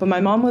 But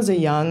my mom was a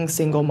young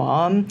single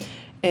mom,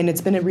 and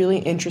it's been a really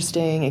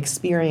interesting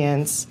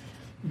experience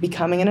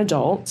becoming an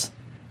adult,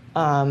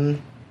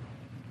 and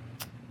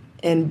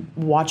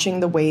watching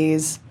the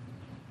ways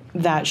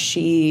that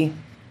she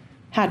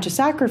had to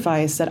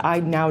sacrifice that I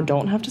now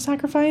don't have to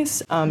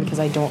sacrifice, because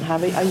I don't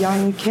have a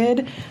young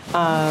kid,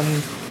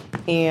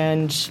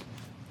 and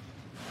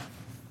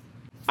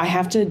I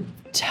have to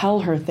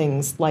tell her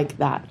things like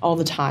that all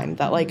the time,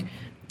 that, like,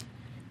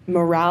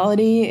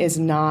 morality is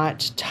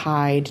not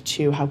tied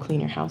to how clean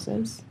your house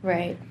is.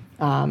 Right.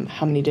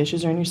 How many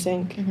dishes are in your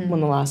sink, when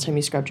the last time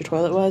you scrubbed your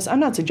toilet was.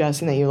 I'm not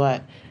suggesting that you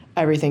let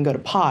everything go to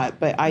pot,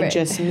 but I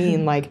just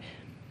mean, like,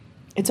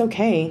 it's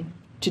okay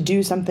to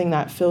do something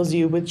that fills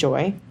you with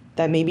joy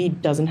that maybe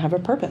doesn't have a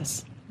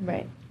purpose.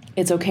 Right.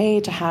 It's okay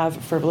to have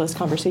frivolous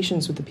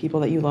conversations with the people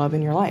that you love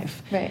in your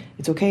life. Right.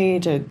 It's okay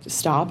to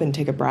stop and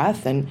take a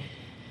breath and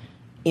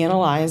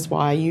analyze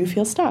why you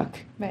feel stuck.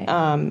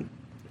 Right.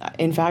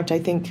 In fact, I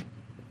think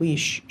we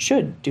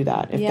should do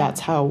that if that's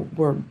how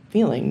we're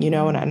feeling, you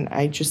know, and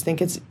I just think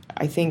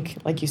I think,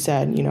 like you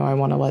said, you know, I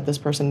want to let this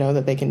person know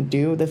that they can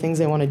do the things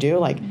they want to do.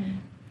 Like,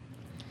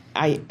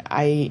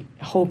 I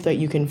hope that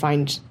you can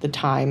find the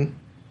time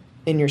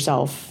in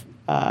yourself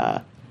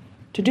to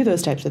do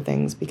those types of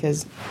things,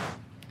 because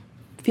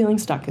feeling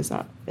stuck is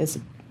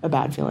a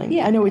bad feeling.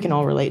 Yeah. I know we can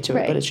all relate to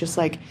it, but it's just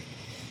like,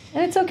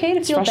 and it's okay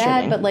to feel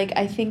bad, but, like,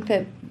 I think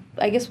that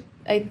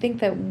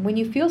when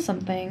you feel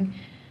something,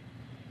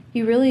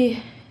 you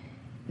really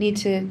need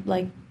to,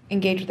 like,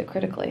 engage with it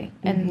critically,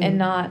 and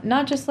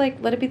not just,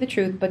 like, let it be the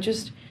truth, but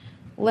just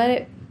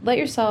let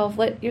yourself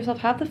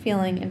have the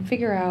feeling and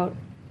figure out.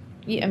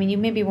 I mean, you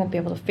maybe won't be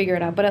able to figure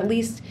it out, but at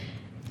least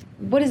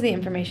what is the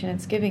information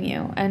it's giving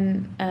you?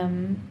 And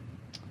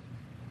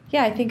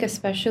I think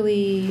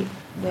especially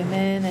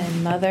women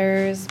and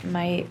mothers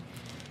might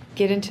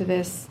get into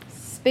this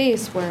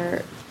space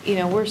where, you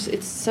know,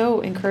 it's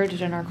so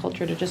encouraged in our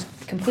culture to just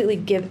completely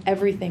give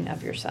everything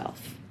of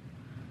yourself.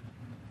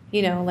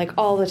 You know, like,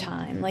 all the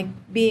time. Like,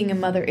 being a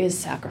mother is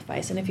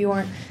sacrifice. And if you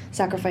aren't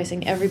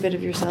sacrificing every bit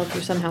of yourself,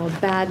 you're somehow a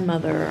bad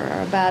mother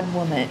or a bad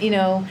woman, you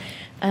know.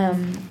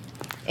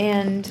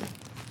 And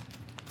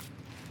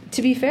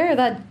to be fair,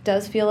 that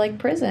does feel like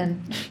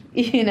prison,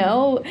 you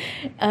know.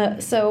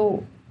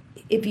 So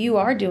if you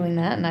are doing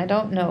that, and I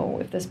don't know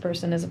if this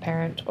person is a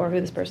parent or who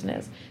this person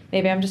is,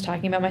 maybe I'm just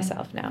talking about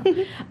myself now.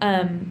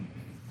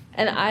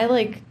 And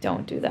I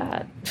don't do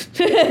that.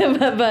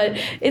 but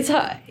it's,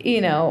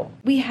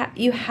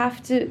 you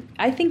have to,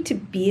 I think, to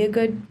be a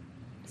good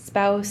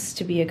spouse,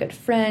 to be a good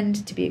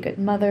friend, to be a good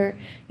mother,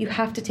 you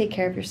have to take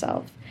care of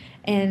yourself.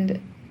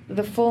 And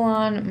the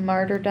full-on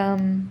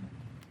martyrdom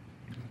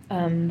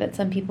that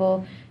some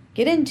people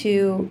get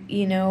into,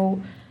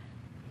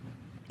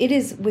 it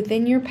is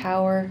within your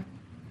power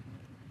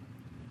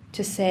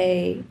to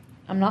say,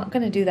 I'm not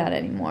going to do that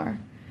anymore.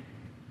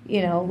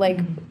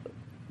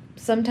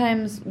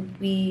 Sometimes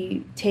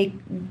we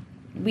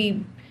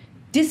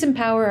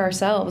disempower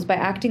ourselves by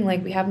acting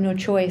like we have no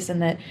choice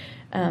and that,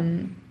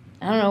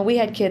 we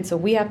had kids, so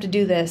we have to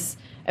do this.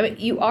 I mean,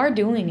 you are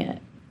doing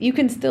it. You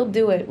can still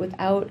do it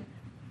without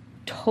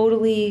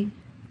totally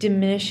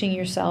diminishing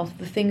yourself,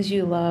 the things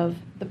you love,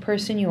 the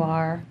person you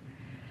are.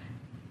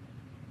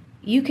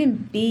 You can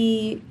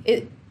be,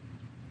 it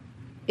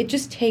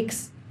just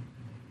takes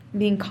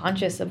being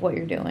conscious of what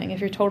you're doing. If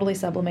you're totally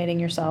sublimating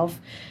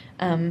yourself,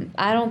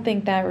 I don't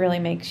think that really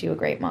makes you a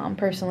great mom,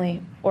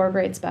 personally, or a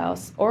great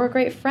spouse, or a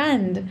great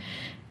friend.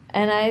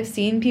 And I've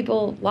seen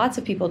lots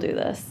of people do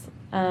this.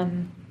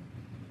 And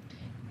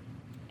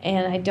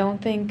I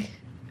don't think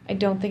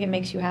it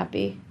makes you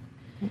happy.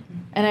 Mm-hmm.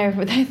 And I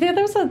think there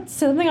was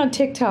something on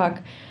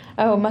TikTok.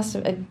 Oh, it must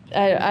have.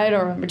 I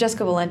don't remember.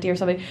 Jessica Valenti or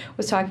somebody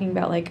was talking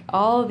about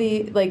all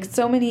the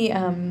so many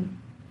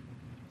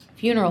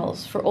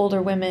funerals for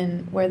older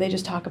women where they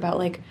just talk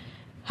about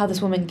how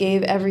this woman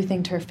gave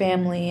everything to her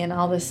family and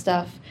all this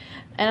stuff.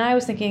 And I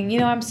was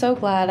thinking, I'm so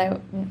glad I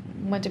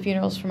went to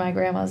funerals for my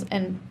grandmas,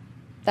 and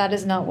that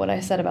is not what I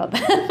said about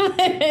them.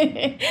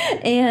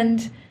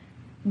 And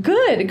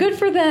good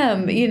for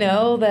them,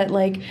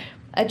 that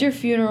at your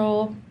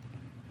funeral,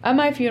 at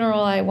my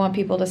funeral, I want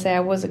people to say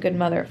I was a good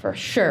mother, for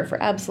sure,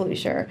 for absolutely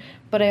sure.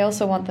 But I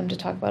also want them to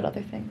talk about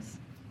other things.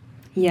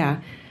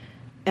 Yeah.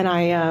 And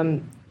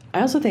I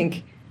also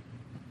think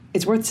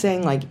it's worth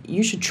saying,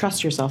 you should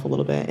trust yourself a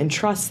little bit and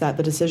trust that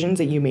the decisions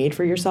that you made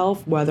for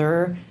yourself,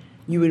 whether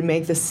you would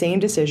make the same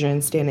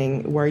decision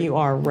standing where you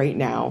are right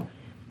now,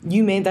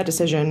 you made that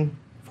decision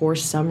for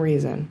some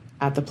reason.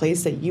 At the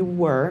place that you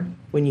were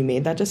when you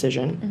made that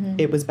decision, mm-hmm.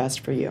 It was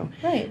best for you.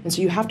 Right. And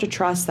so you have to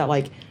trust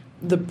that,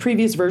 the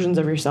previous versions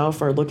of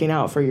yourself are looking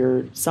out for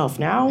yourself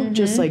now, mm-hmm.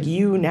 just like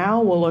you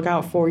now will look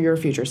out for your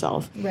future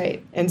self.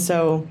 Right. And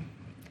so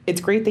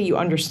it's great that you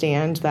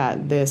understand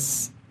that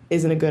this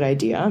isn't a good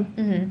idea.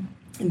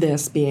 Mm-hmm.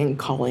 This being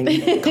calling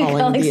the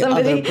somebody,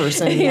 other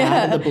person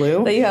out of the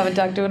blue. That you haven't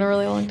talked to in a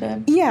really long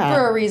time. Yeah.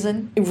 For a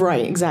reason.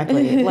 Right,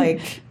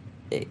 exactly.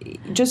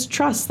 Just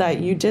trust that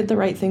you did the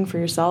right thing for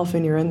yourself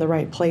and you're in the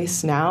right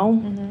place now.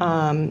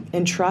 Mm-hmm.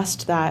 And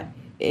trust that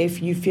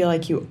if you feel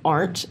like you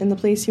aren't in the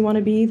place you want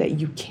to be, that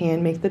you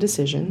can make the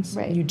decisions.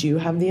 Right. You do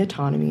have the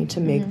autonomy to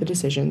make mm-hmm. the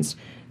decisions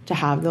to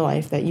have the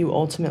life that you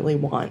ultimately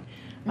want.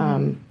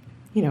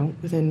 Mm-hmm.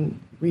 Within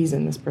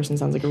reason. This person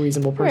sounds like a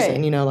reasonable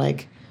person.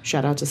 Right.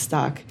 Shout out to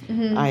Stuck.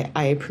 Mm-hmm.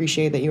 I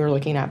appreciate that you are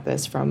looking at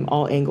this from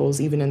all angles,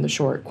 even in the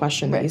short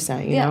question that you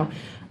sent, you know.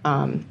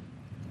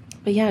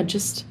 But yeah,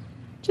 just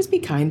be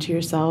kind to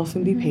yourself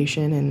and be mm-hmm.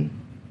 patient and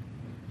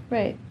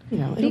right.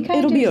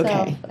 It'll be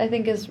okay. I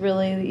think is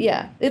really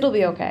it'll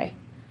be okay.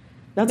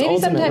 That's maybe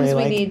ultimately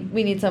sometimes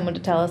we need someone to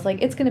tell us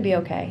it's going to be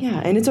okay. Yeah,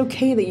 and it's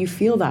okay that you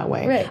feel that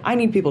way. Right. I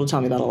need people to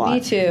tell me that a lot.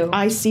 Me too.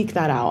 I seek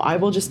that out. I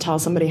will just tell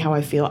somebody how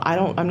I feel. I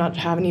don't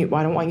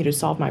want you to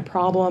solve my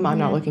problem. I'm mm-hmm.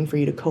 not looking for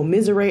you to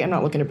commiserate. I'm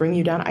not looking to bring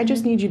you down. I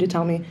just need you to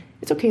tell me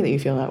it's okay that you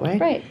feel that way.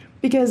 Right.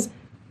 Because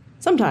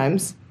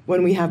sometimes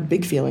when we have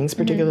big feelings,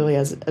 particularly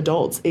mm-hmm. as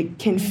adults, it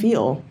can mm-hmm.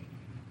 feel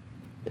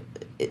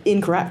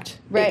incorrect.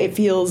 Right. It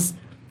feels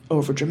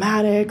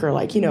overdramatic or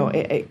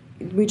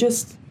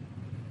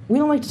we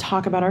don't like to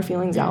talk about our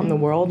feelings mm-hmm. out in the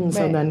world, and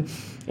so then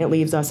it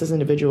leaves us as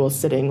individuals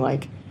sitting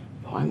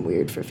I'm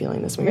weird for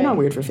feeling this way. You're not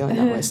weird for feeling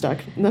that way, Stuck.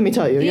 Let me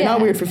tell you, you're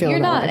not weird for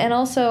feeling that way. You're not, and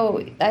also,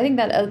 I think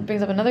that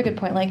brings up another good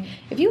point.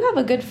 If you have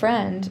a good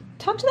friend,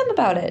 talk to them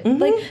about it.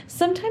 Mm-hmm.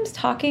 Sometimes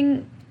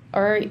talking,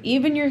 or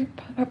even your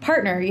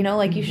partner, you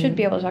mm-hmm. should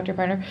be able to talk to your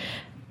partner.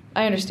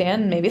 I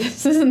understand maybe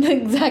this isn't the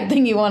exact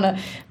thing you want to,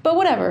 but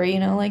whatever, you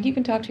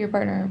can talk to your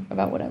partner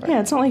about whatever. Yeah,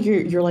 it's not like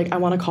you're I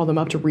want to call them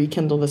up to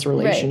rekindle this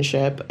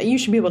relationship. Right. You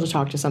should be able to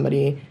talk to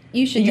somebody.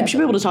 You should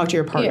be able to talk to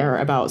your partner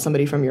about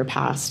somebody from your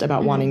past, about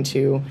mm-hmm. wanting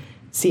to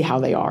see how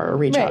they are or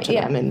reach out to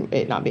them and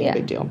it not being a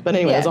big deal. But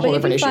anyway, that's a whole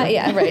different issue.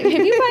 Yeah, right. If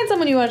you find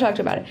someone you want to talk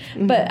to about it.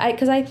 Mm-hmm. But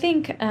because I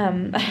think,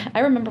 I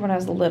remember when I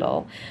was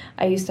little,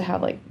 I used to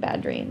have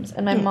bad dreams.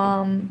 And my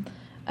mom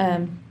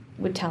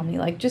would tell me,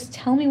 just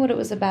tell me what it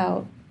was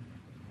about.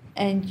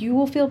 And you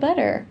will feel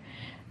better.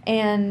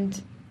 And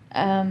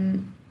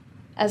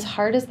as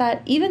hard as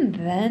that even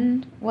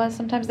then was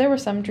sometimes, there were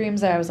some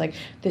dreams that I was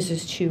this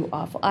is too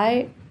awful.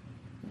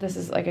 This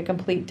is a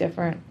complete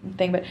different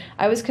thing, but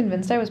I was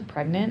convinced I was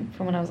pregnant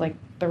from when I was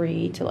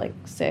 3 to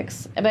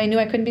 6. But I knew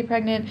I couldn't be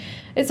pregnant.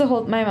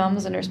 My mom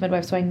was a nurse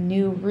midwife, so I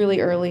knew really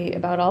early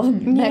about all the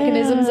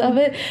mechanisms of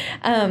it.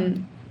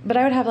 But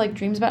I would have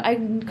dreams about I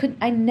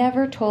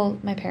never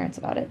told my parents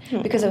about it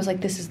because I was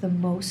this is the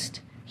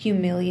most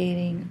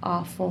humiliating,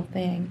 awful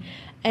thing.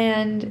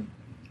 And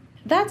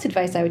that's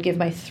advice I would give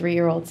my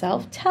 3-year-old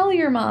self. Tell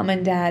your mom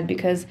and dad,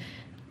 because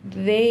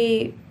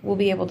they will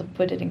be able to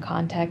put it in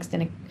context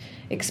and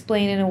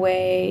explain in a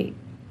way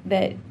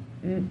that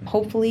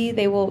hopefully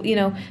they will,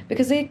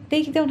 because they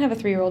don't have a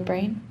 3-year-old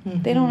brain.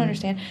 Mm-hmm. They don't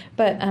understand.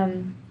 But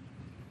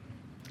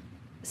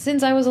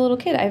since I was a little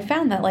kid, I've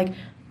found that, like,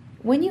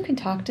 when you can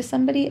talk to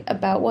somebody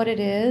about what it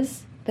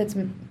is that's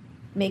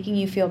making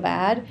you feel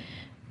bad,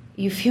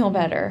 you feel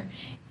better.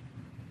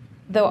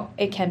 Though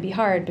it can be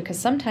hard, because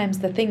sometimes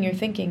the thing you're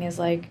thinking is,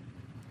 like,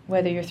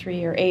 whether you're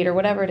 3 or 8 or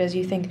whatever it is,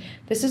 you think,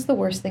 this is the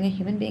worst thing a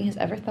human being has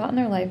ever thought in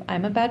their life.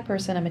 I'm a bad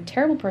person. I'm a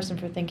terrible person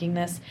for thinking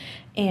this.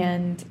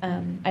 And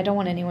I don't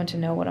want anyone to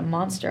know what a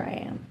monster I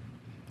am.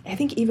 I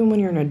think even when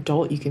you're an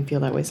adult, you can feel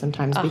that way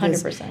sometimes.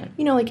 100%.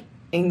 Like,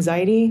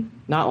 anxiety,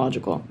 not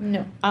logical.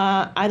 No.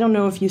 I don't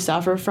know if you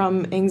suffer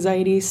from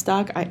anxiety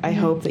stuck. I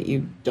hope that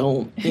you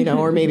don't,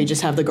 or maybe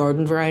just have the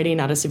garden variety,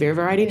 not a severe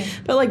variety. Yeah.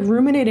 But, like,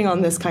 ruminating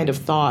on this kind of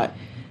thought,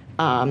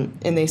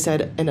 and they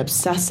said an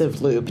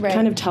obsessive loop,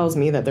 kind of tells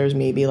me that there's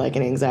maybe, like,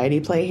 an anxiety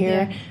play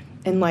here. Yeah.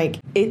 And, like,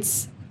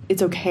 it's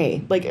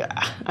okay. Like,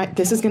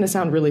 this is going to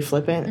sound really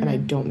flippant, and I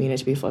don't mean it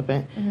to be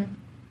flippant. Mm-hmm.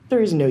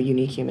 There is no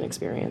unique human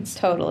experience.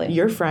 Totally.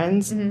 Your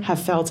friends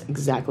have felt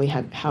exactly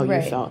how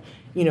you felt.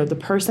 The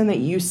person that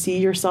you see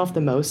yourself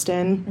the most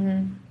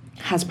in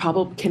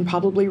can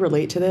probably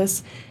relate to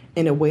this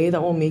in a way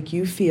that will make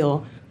you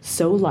feel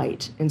so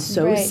light and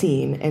so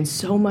seen and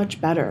so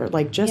much better.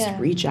 Like, just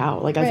reach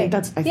out. Like, I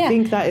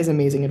think that is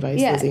amazing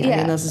advice, Lizzy. I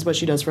mean, this is what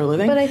she does for a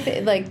living. But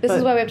this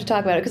is why we have to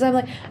talk about it, because I'm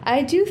like,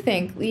 I do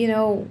think,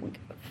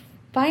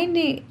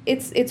 finding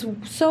it's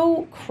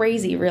so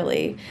crazy,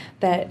 really,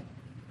 that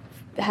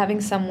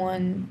having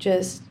someone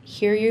just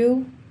hear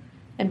you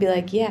and be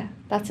like, yeah,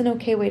 that's an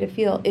okay way to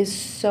feel, is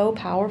so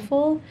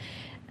powerful.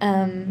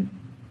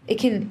 It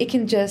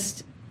can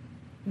just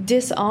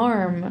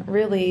disarm,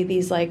 really,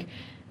 these, like,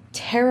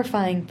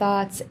 terrifying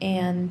thoughts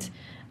and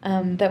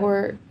that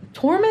were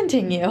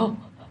tormenting you,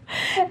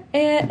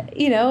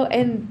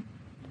 and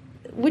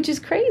which is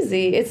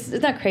crazy. It's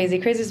not crazy.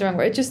 Crazy is the wrong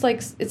word. It's just,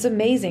 like, it's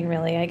amazing,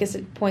 really. I guess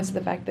it points to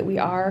the fact that we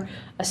are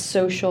a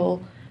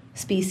social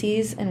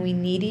species and we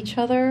need each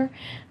other.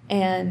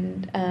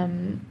 And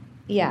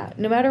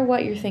no matter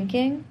what you're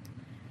thinking,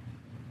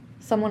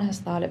 someone has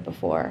thought it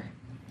before.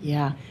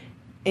 Yeah.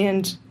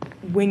 And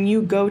when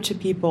you go to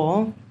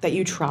people that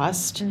you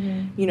trust,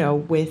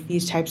 with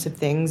these types of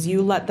things,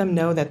 you let them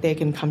know that they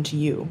can come to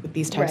you with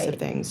these types of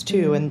things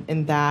too.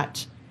 And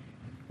that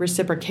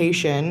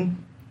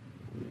reciprocation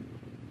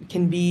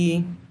can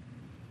be,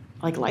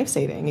 like,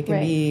 life-saving. It can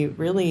be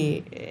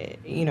really,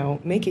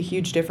 make a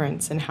huge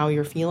difference in how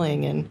you're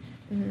feeling and,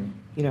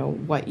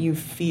 what you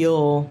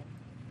feel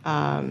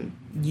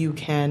you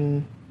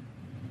can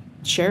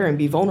share and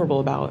be vulnerable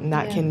about. And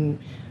that can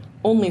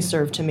only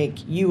serve to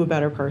make you a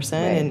better person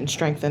and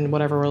strengthen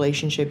whatever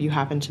relationship you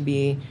happen to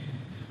be,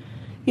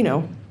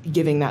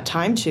 giving that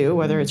time to,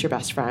 whether it's your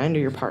best friend or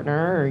your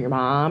partner or your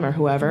mom or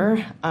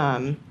whoever.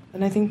 And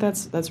I think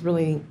that's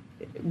really,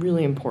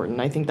 really important.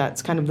 I think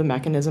that's kind of the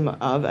mechanism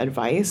of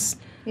advice.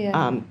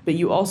 Yeah. But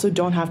you also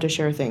don't have to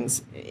share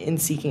things in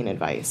seeking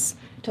advice.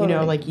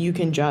 Totally. Like, you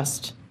can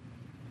just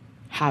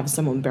have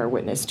someone bear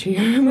witness to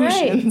your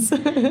emotions.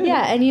 Right.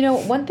 Yeah,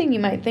 and one thing you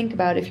might think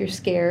about if you're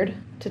scared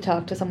to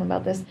talk to someone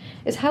about this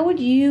is, how would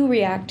you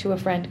react to a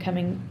friend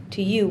coming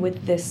to you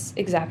with this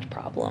exact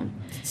problem?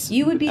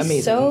 You would be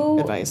amazing so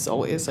advice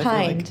always, kind,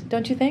 I feel like.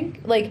 Don't you think?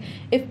 Like,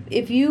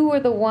 if you were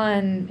the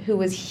one who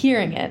was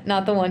hearing it,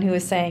 not the one who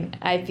was saying,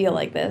 I feel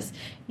like this,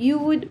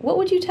 what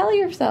would you tell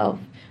yourself?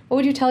 What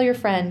would you tell your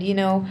friend?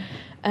 You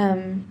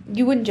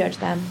wouldn't judge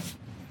them.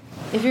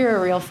 If you're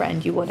a real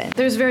friend, you wouldn't.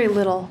 There's very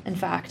little, in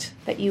fact,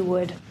 that you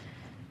would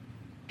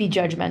be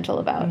judgmental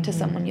about to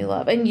someone you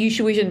love. And we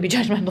shouldn't be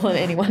judgmental of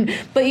anyone.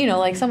 But,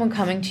 like, someone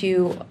coming to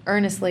you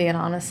earnestly and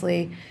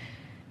honestly,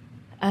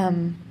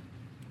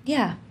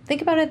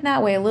 think about it in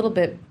that way a little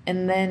bit,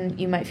 and then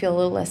you might feel a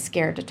little less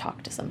scared to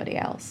talk to somebody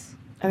else.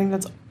 I think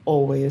that's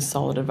always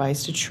solid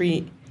advice, to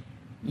treat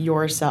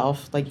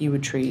yourself like you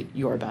would treat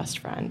your best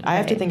friend. I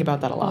have to think about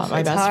that a lot.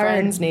 My best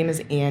friend's name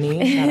is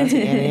Annie. Shout out to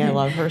Annie. I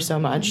love her so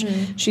much.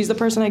 She's the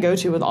person I go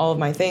to with all of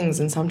my things,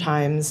 and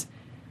sometimes,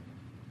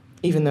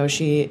 even though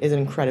she is an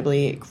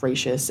incredibly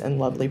gracious and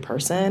lovely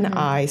person,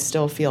 I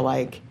still feel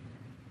like,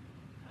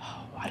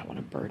 I don't want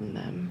to burden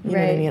them. You know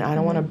what I mean? I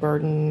don't want to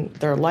burden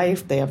their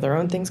life. They have their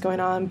own things going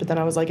on. But then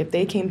I was like, if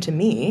they came to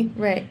me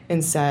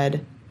and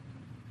said,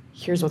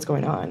 here's what's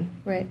going on,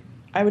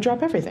 I would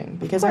drop everything,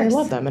 because I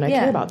love them and I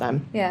care about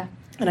them. Yeah.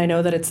 And I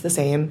know that it's the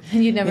same.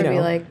 And you'd never be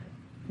like,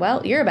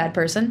 well, you're a bad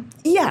person.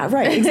 Yeah,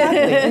 right,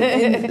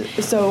 exactly.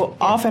 and so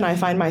often I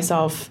find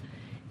myself,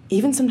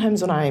 even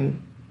sometimes when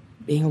I'm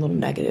being a little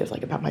negative,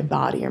 like about my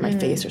body or my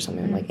face or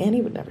something, I'm like,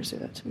 Annie would never say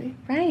that to me.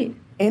 Right.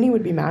 Annie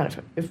would be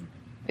mad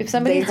if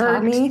somebody they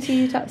heard me to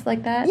you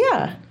like that.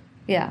 Yeah.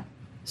 Yeah.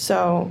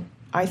 So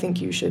I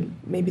think you should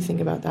maybe think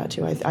about that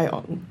too.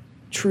 I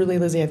truly,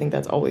 Lizzy, I think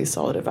that's always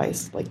solid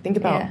advice. Like, think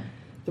about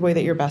the way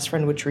that your best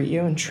friend would treat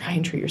you and try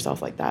and treat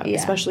yourself like that, Yeah.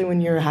 especially when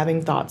you're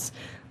having thoughts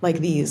like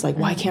these, like,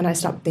 why can't I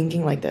stop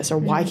thinking like this? Or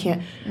why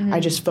can't I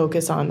just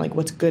focus on, like,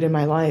 what's good in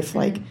my life?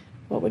 Like,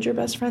 what would your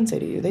best friend say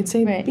to you? They'd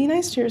say, Right. be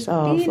nice to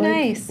yourself. Be like,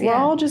 nice, We're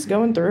yeah. all just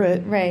going through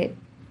it. Right.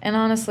 And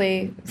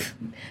honestly,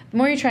 the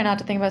more you try not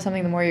to think about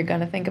something, the more you're going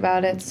to think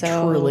about it.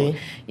 So Truly.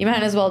 you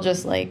might as well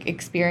just, like,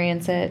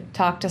 experience it,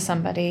 talk to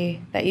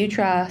somebody that you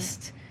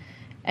trust,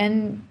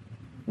 and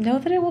know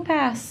that it will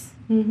pass.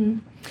 Mm-hmm.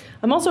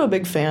 I'm also a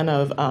big fan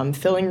of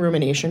filling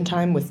rumination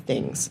time with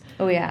things.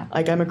 Oh, yeah.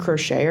 Like, I'm a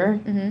crocheter.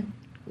 Mm-hmm.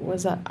 What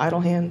is that?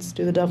 Idle hands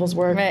do the devil's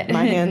work. Right.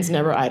 My hands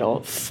never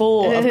idle.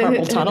 Full of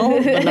carpal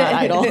tunnel, but not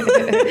idle. Well,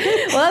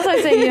 that's what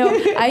I'm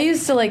saying. I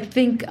used to, like,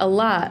 think a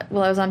lot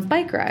while I was on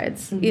bike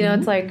rides.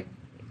 It's like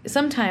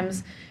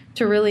sometimes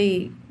to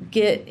really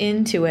get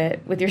into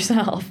it with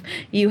yourself,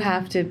 you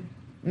have to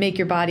make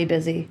your body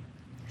busy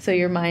so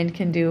your mind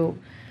can do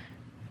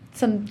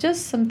some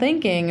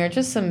thinking or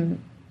just some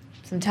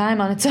time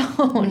on its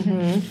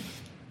own.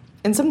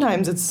 And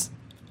sometimes it's,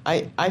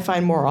 I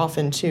find more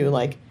often too,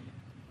 like,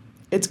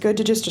 it's good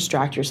to just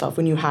distract yourself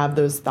when you have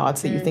those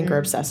thoughts that you think are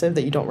obsessive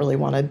that you don't really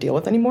want to deal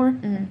with anymore.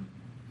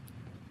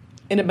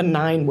 In a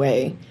benign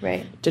way,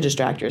 Right. to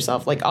distract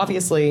yourself. Like,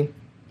 obviously,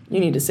 you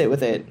need to sit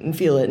with it and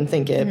feel it and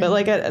think it. But,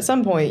 like, at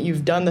some point,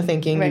 you've done the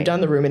thinking, Right. you've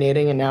done the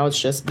ruminating, and now it's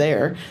just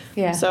there.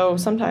 Yeah. So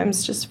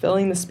sometimes just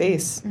filling the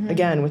space,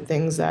 again, with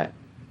things that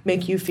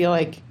make you feel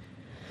like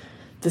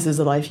this is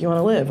the life you want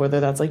to live, whether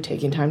that's, like,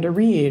 taking time to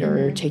read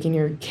or taking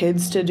your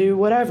kids to do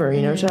whatever,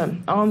 you know, to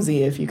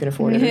OMSI if you can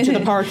afford it, or to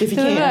the park if you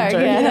To the can't, park,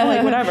 or, yeah. you know,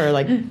 like, whatever.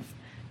 Like,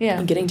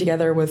 Yeah. getting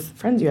together with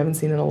friends you haven't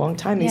seen in a long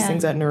time, these Yeah.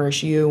 things that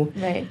nourish you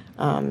Right.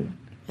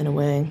 in a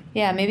way.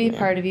 Yeah, maybe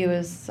part of you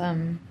is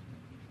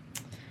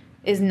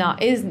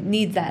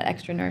needs that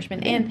extra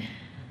nourishment. And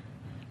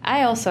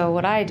I also,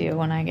 what I do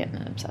when I get in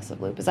an obsessive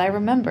loop is I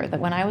remember that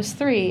when I was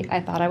 3, I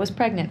thought I was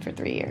pregnant for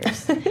 3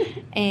 years.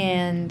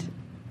 And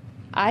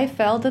I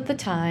felt at the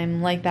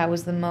time like that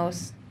was the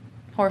most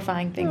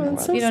horrifying thing in the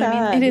it's world. so You know what I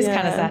sad, mean? It is yeah.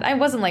 kind of sad. I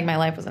wasn't like my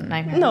life was a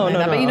nightmare. No, like no,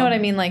 that, But you know no. what I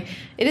mean? Like,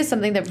 it is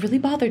something that really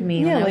bothered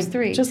me when I was like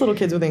 3. just little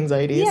kids with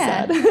anxiety is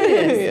Yeah, sad.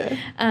 it is.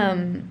 Yeah.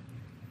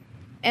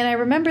 And I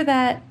remember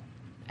that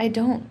I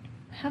don't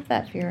have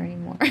that fear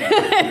anymore.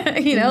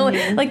 You know,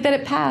 like that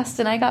it passed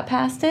and I got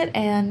past it,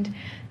 and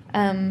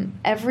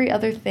every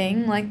other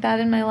thing like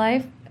that in my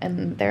life,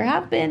 and there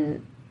have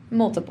been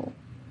multiple,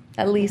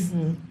 at least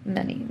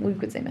many, we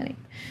could say many.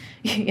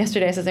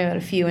 Yesterday I said something about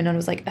a few, and one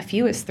was like, a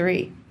few is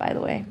 3, by the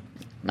way.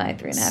 My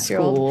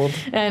 3.5-year-old.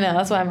 Schooled. I know,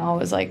 that's why I'm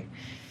always like,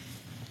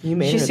 You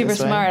made she's her super this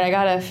way. smart. I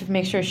gotta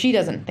make sure she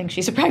doesn't think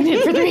she's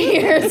pregnant for 3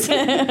 years.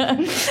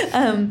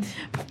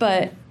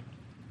 But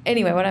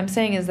anyway, what I'm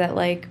saying is that,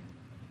 like,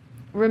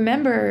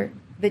 remember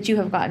that you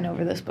have gotten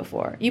over this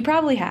before. You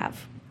probably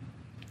have.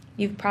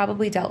 You've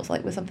probably dealt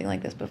with something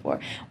like this before.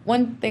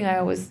 One thing I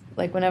always,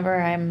 like, whenever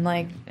I'm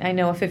like, I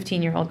know a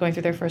 15-year-old going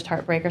through their first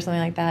heartbreak or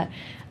something like that,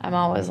 I'm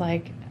always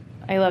like,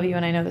 I love you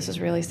and I know this is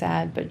really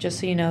sad, but just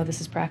so you know,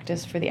 this is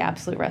practice for the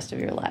absolute rest of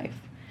your life.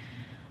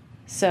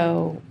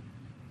 So,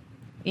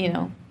 you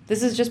know,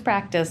 this is just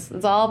practice.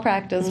 It's all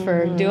practice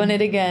for doing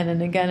it again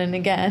and again and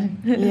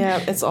again.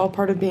 Yeah, it's all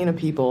part of being a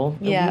people.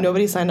 Yeah.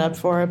 Nobody signed up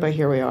for it, but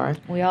here we are.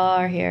 We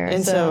are here.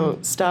 And so,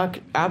 Stuck,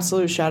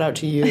 absolute shout out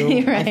to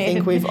you. Right. I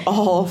think we've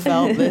all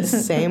felt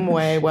this same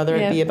way, whether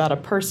it be about a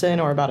person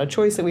or about a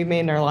choice that we've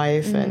made in our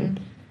life. And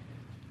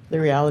the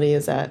reality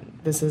is that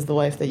this is the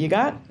life that you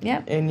got.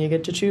 Yep. And you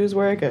get to choose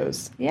where it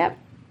goes. Yep.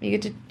 You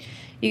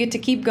get to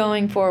keep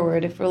going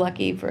forward if we're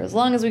lucky, for as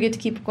long as we get to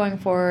keep going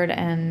forward.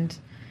 And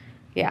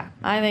yeah,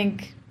 I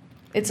think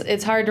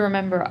it's hard to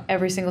remember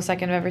every single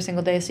second of every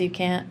single day, so you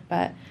can't.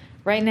 But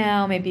right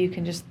now, maybe you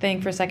can just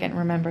think for a second and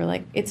remember,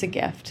 like, it's a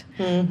gift.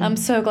 I'm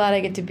so glad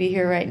I get to be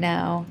here right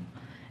now.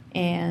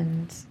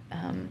 And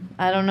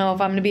I don't know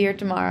if I'm going to be here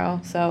tomorrow.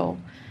 So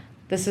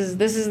this is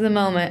the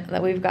moment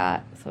that we've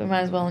got. So we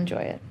might as well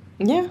enjoy it.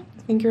 Yeah,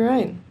 I think you're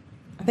right.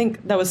 I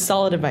think that was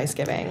solid advice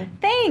giving.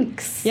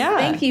 Thanks. Yeah.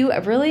 Thank you.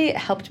 It really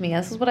helped me.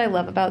 This is what I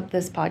love about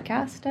this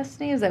podcast,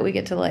 Destiny, is that we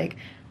get to, like,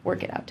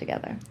 work it out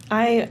together.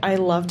 I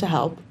love to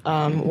help.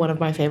 One of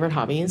my favorite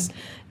hobbies.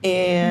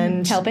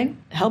 And Helping?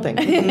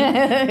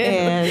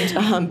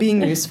 And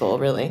being useful,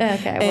 really.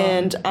 Okay,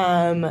 well.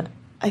 And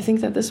I think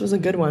that this was a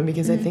good one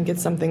because I think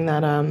it's something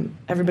that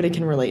everybody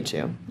can relate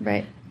to.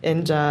 Right.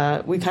 And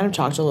we kind of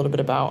talked a little bit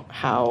about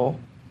how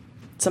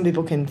some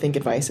people can think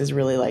advice is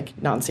really, like,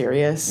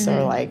 non-serious.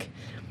 Or, like,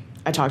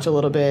 I talked a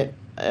little bit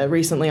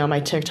recently on my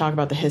TikTok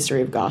about the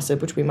history of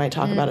gossip, which we might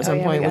talk about at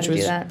some point, which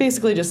was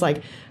basically just,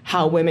 like,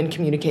 how women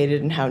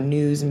communicated and how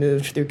news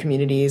moved through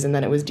communities, and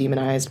then it was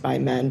demonized by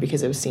men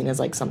because it was seen as,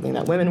 like, something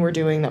that women were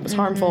doing that was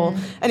harmful.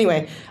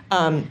 Anyway.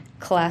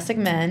 Classic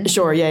men.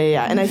 Sure,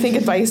 yeah. And I think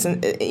advice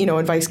and,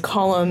 advice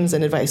columns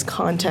and advice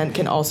content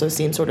can also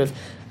seem sort of,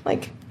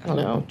 like, I don't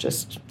know,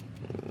 just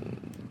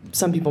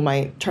some people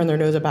might turn their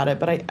nose about it,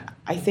 but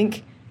I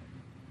think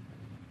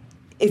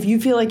if you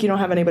feel like you don't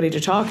have anybody to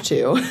talk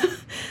to,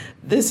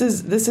 this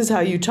is how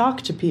you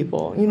talk to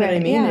people. You know what I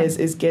mean? Yeah.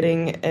 Is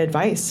getting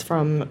advice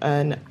from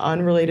an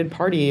unrelated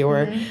party,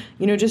 or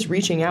just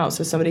reaching out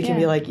so somebody can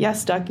be like,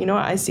 yes, Duck, you know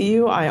what? I see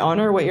you. I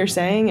honor what you're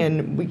saying,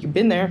 and we've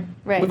been there.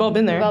 Right. We've all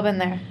been there. We've all been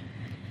there.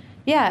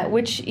 Yeah,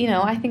 which,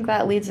 I think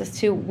that leads us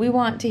to, we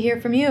want to hear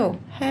from you.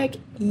 Heck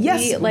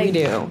yes, we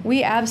do.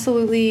 We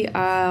absolutely, we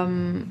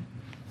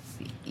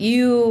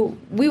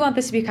want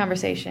this to be a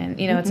conversation.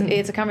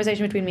 It's a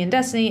conversation between me and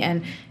Destiny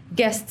and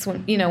guests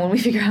when we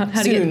figure out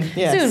how to get...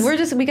 Yes.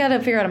 Soon, we got to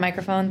figure out a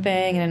microphone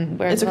thing,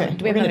 and it's okay.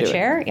 Do we have another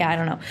chair? Yeah, I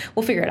don't know.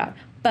 We'll figure it out.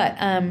 But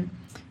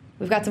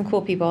we've got some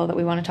cool people that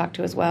we want to talk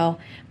to as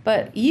well.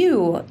 But we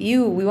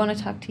want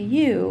to talk to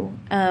you,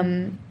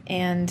 and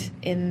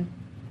in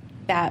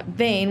that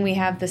vein, we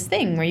have this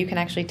thing where you can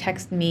actually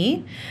text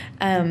me,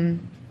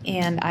 and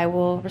I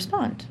will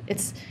respond.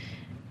 It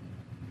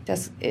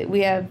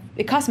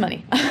costs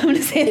money. I'm going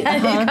to say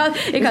that.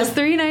 It costs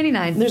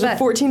 $3.99. There's a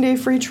 14-day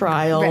free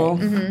trial. Right.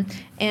 Mm-hmm.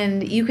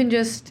 And you can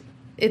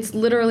it's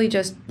literally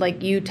just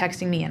like you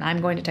texting me, and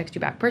I'm going to text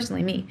you back,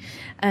 personally, me.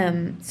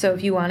 So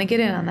if you want to get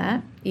in on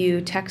that,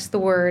 you text the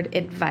word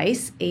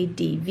advice,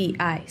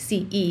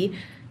 ADVICE,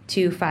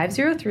 to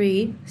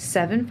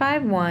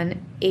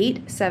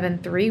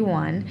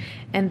 503-751-8731,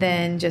 and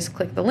then just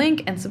click the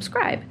link and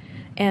subscribe.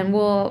 And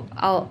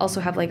I'll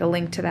also have like a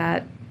link to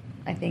that,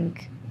 I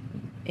think,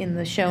 in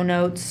the show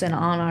notes and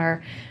on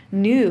our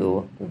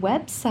new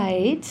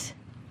website.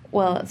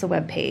 Well, it's a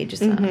web page.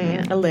 It's not,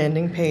 a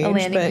landing page.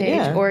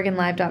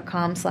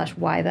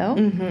 OregonLive.com/why though.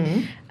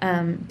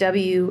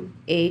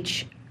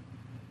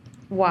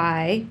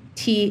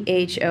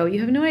 WHYTHO.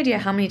 You have no idea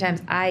how many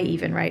times I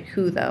even write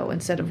who though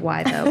instead of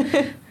why though.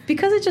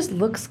 Because it just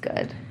looks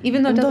good.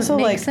 Even though it doesn't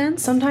make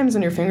sense. Sometimes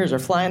when your fingers are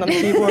flying on the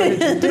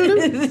keyboard,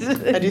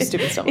 I do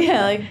stupid stuff.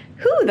 Yeah, like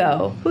who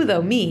though? Who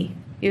though? Me.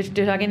 You're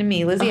talking to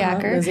me, Lizzy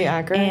Acker. Lizzy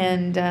Acker.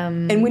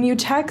 And when you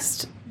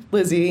text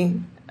Lizzy,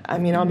 I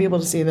mean, I'll be able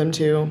to see them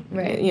too.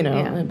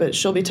 Right. But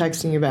she'll be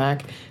texting you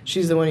back.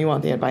 She's the one you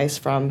want the advice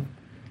from.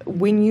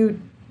 When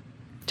you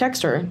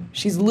text her,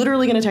 she's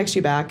literally going to text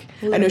you back.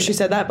 Literally. I know she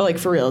said that, but like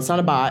for real, it's not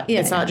a bot. Yeah,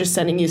 it's not just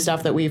sending you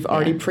stuff that we've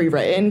already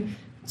pre-written.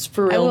 It's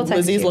for real.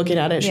 Lizzy's looking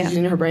at it. She's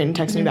using her brain and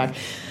texting you back.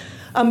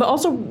 But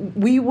also,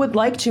 we would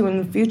like to, in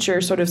the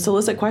future, sort of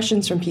solicit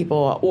questions from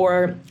people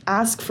or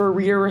ask for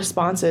reader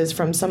responses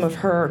from some of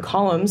her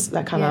columns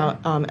that come out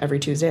every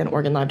Tuesday on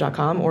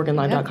OregonLive.com,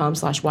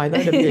 OregonLive.com/why though,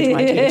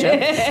 WHYTHO.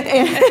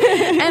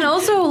 And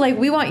also, like,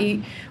 we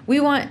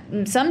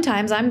want,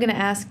 sometimes I'm going to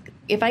ask,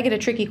 if I get a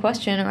tricky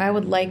question or I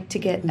would like to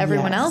get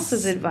everyone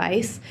else's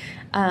advice,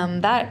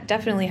 that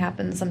definitely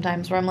happens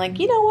sometimes where I'm like,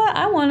 you know what,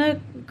 I want to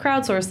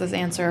crowdsource this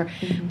answer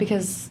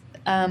because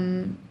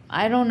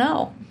I don't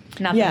know.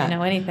 Not that I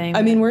know anything.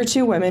 I mean, we're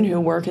two women who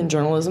work in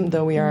journalism,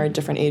 though we are at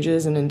different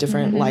ages and in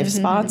different life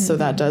spots, so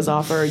that does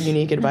offer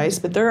unique advice.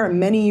 But there are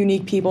many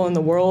unique people in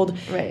the world,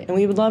 and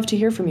we would love to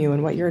hear from you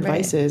and what your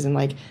advice is and,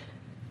 like,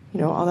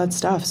 all that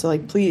stuff. So,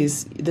 like,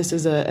 please, this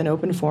is an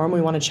open forum.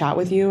 We want to chat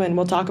with you, and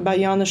we'll talk about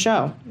you on the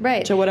show.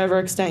 Right. To whatever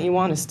extent you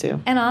want us to.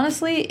 And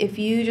honestly, if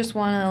you just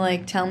want to,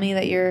 like, tell me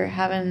that you're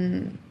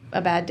having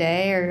a bad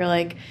day or you're,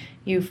 like,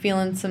 you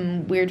feeling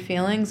some weird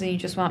feelings and you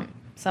just want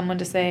someone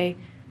to say,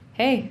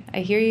 hey, I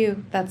hear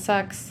you. That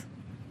sucks.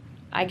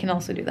 I can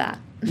also do that.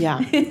 Yeah,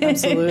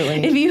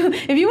 absolutely. If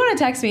you want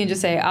to text me and just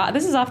say,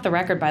 this is off the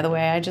record, by the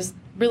way, I just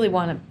really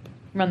want to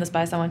run this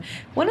by someone.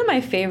 One of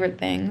my favorite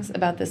things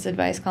about this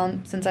advice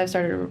column, since I've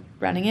started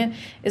running it,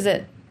 is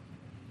that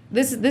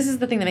this is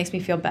the thing that makes me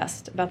feel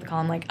best about the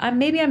column. Like,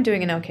 maybe I'm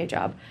doing an okay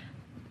job.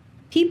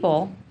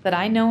 People that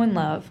I know and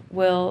love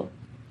will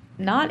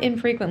not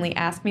infrequently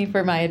ask me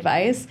for my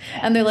advice,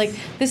 and they're like,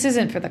 this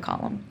isn't for the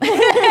column.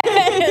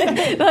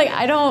 Like,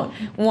 I don't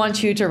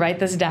want you to write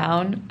this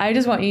down. I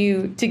just want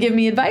you to give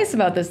me advice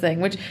about this thing,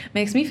 which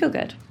makes me feel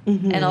good.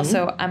 And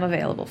also, I'm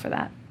available for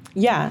that.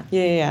 Yeah.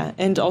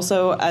 And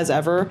also, as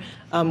ever,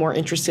 we're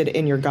interested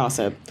in your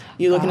gossip.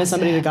 You looking to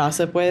somebody to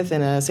gossip with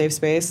in a safe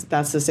space,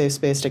 that's the safe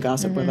space to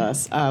gossip with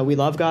us. We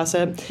love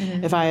gossip.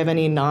 If I have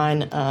any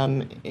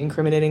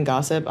non-incriminating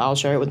gossip, I'll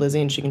share it with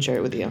Lizzy and she can share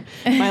it with you.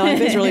 My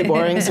life is really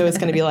boring, so it's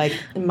going to be like,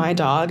 my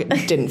dog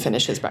didn't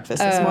finish his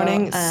breakfast this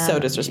morning. So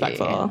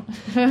disrespectful.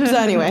 So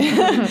anyway.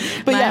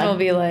 But Mine will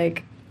be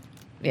like,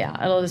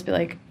 it'll just be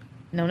like,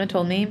 Nona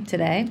told me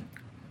today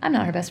I'm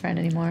not her best friend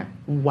anymore.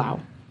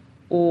 Wow.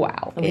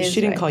 Wow. At least she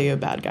didn't call you a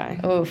bad guy.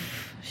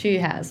 Oof. She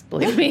has,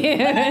 believe me.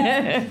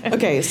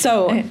 Okay,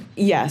 so,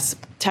 yes,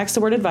 text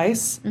the word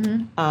advice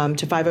to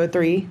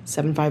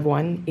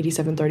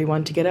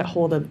 503-751-8731 to get a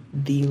hold of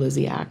the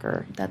Lizzy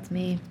Acker. That's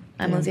me.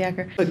 I'm Lizzy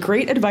Acker. But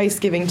great advice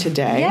giving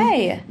today.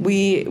 Yay!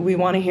 We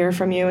want to hear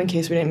from you in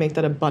case we didn't make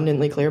that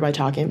abundantly clear by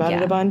talking about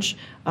it a bunch.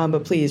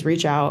 But please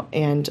reach out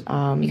and...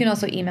 you can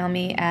also email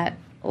me at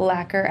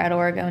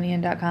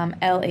lacker@oregonian.com,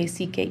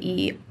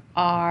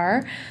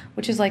 LACKER,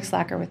 which is like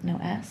slacker with no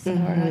S, at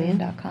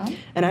Oregonian.com.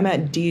 And I'm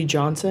at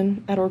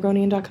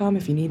djohnson@Oregonian.com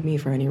if you need me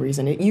for any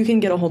reason. You can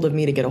get a hold of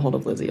me to get a hold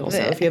of Lizzy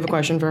also. If you have a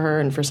question for her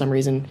and for some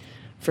reason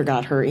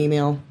forgot her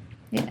email,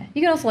 Yeah.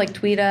 You can also like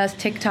tweet us,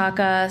 TikTok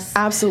us.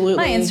 Absolutely.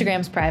 My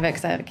Instagram's private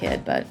because I have a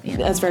kid, but you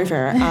know. That's very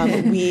fair.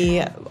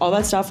 All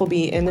that stuff will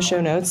be in the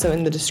show notes, so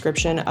in the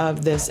description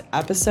of this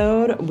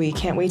episode. We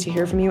can't wait to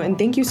hear from you, and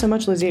thank you so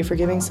much, Lizzy, for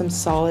giving some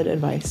solid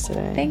advice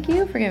today. Thank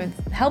you for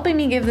helping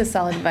me give this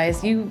solid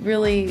advice. You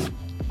really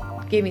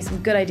gave me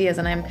some good ideas,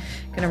 and I'm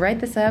going to write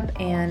this up,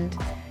 and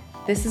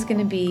this is going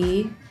to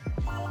be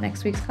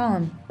next week's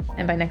column.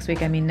 And by next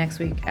week, I mean next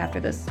week after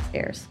this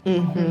airs.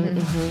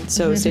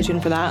 So stay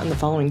tuned for that on the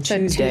following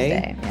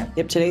Tuesday.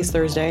 Yep, today's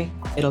Thursday.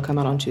 It'll come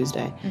out on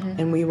Tuesday.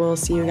 And we will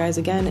see you guys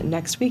again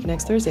next week,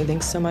 next Thursday.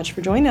 Thanks so much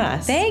for joining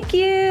us. Thank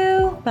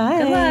you.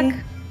 Bye. Good luck.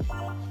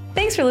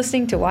 Thanks for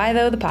listening to Why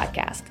Though, the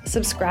podcast.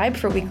 Subscribe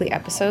for weekly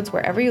episodes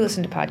wherever you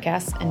listen to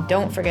podcasts, and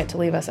don't forget to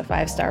leave us a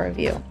 5-star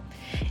review.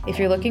 If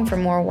you're looking for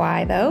more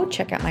Why Though,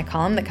 check out my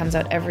column that comes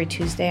out every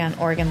Tuesday on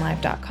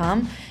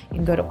OregonLive.com. You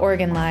can go to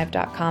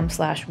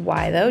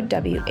OregonLive.com/Why Though,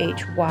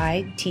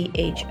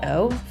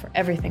 WHYTHO, for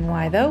everything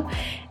Why Though.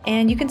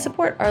 And you can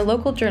support our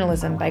local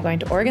journalism by going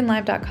to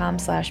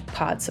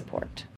OregonLive.com/pod support.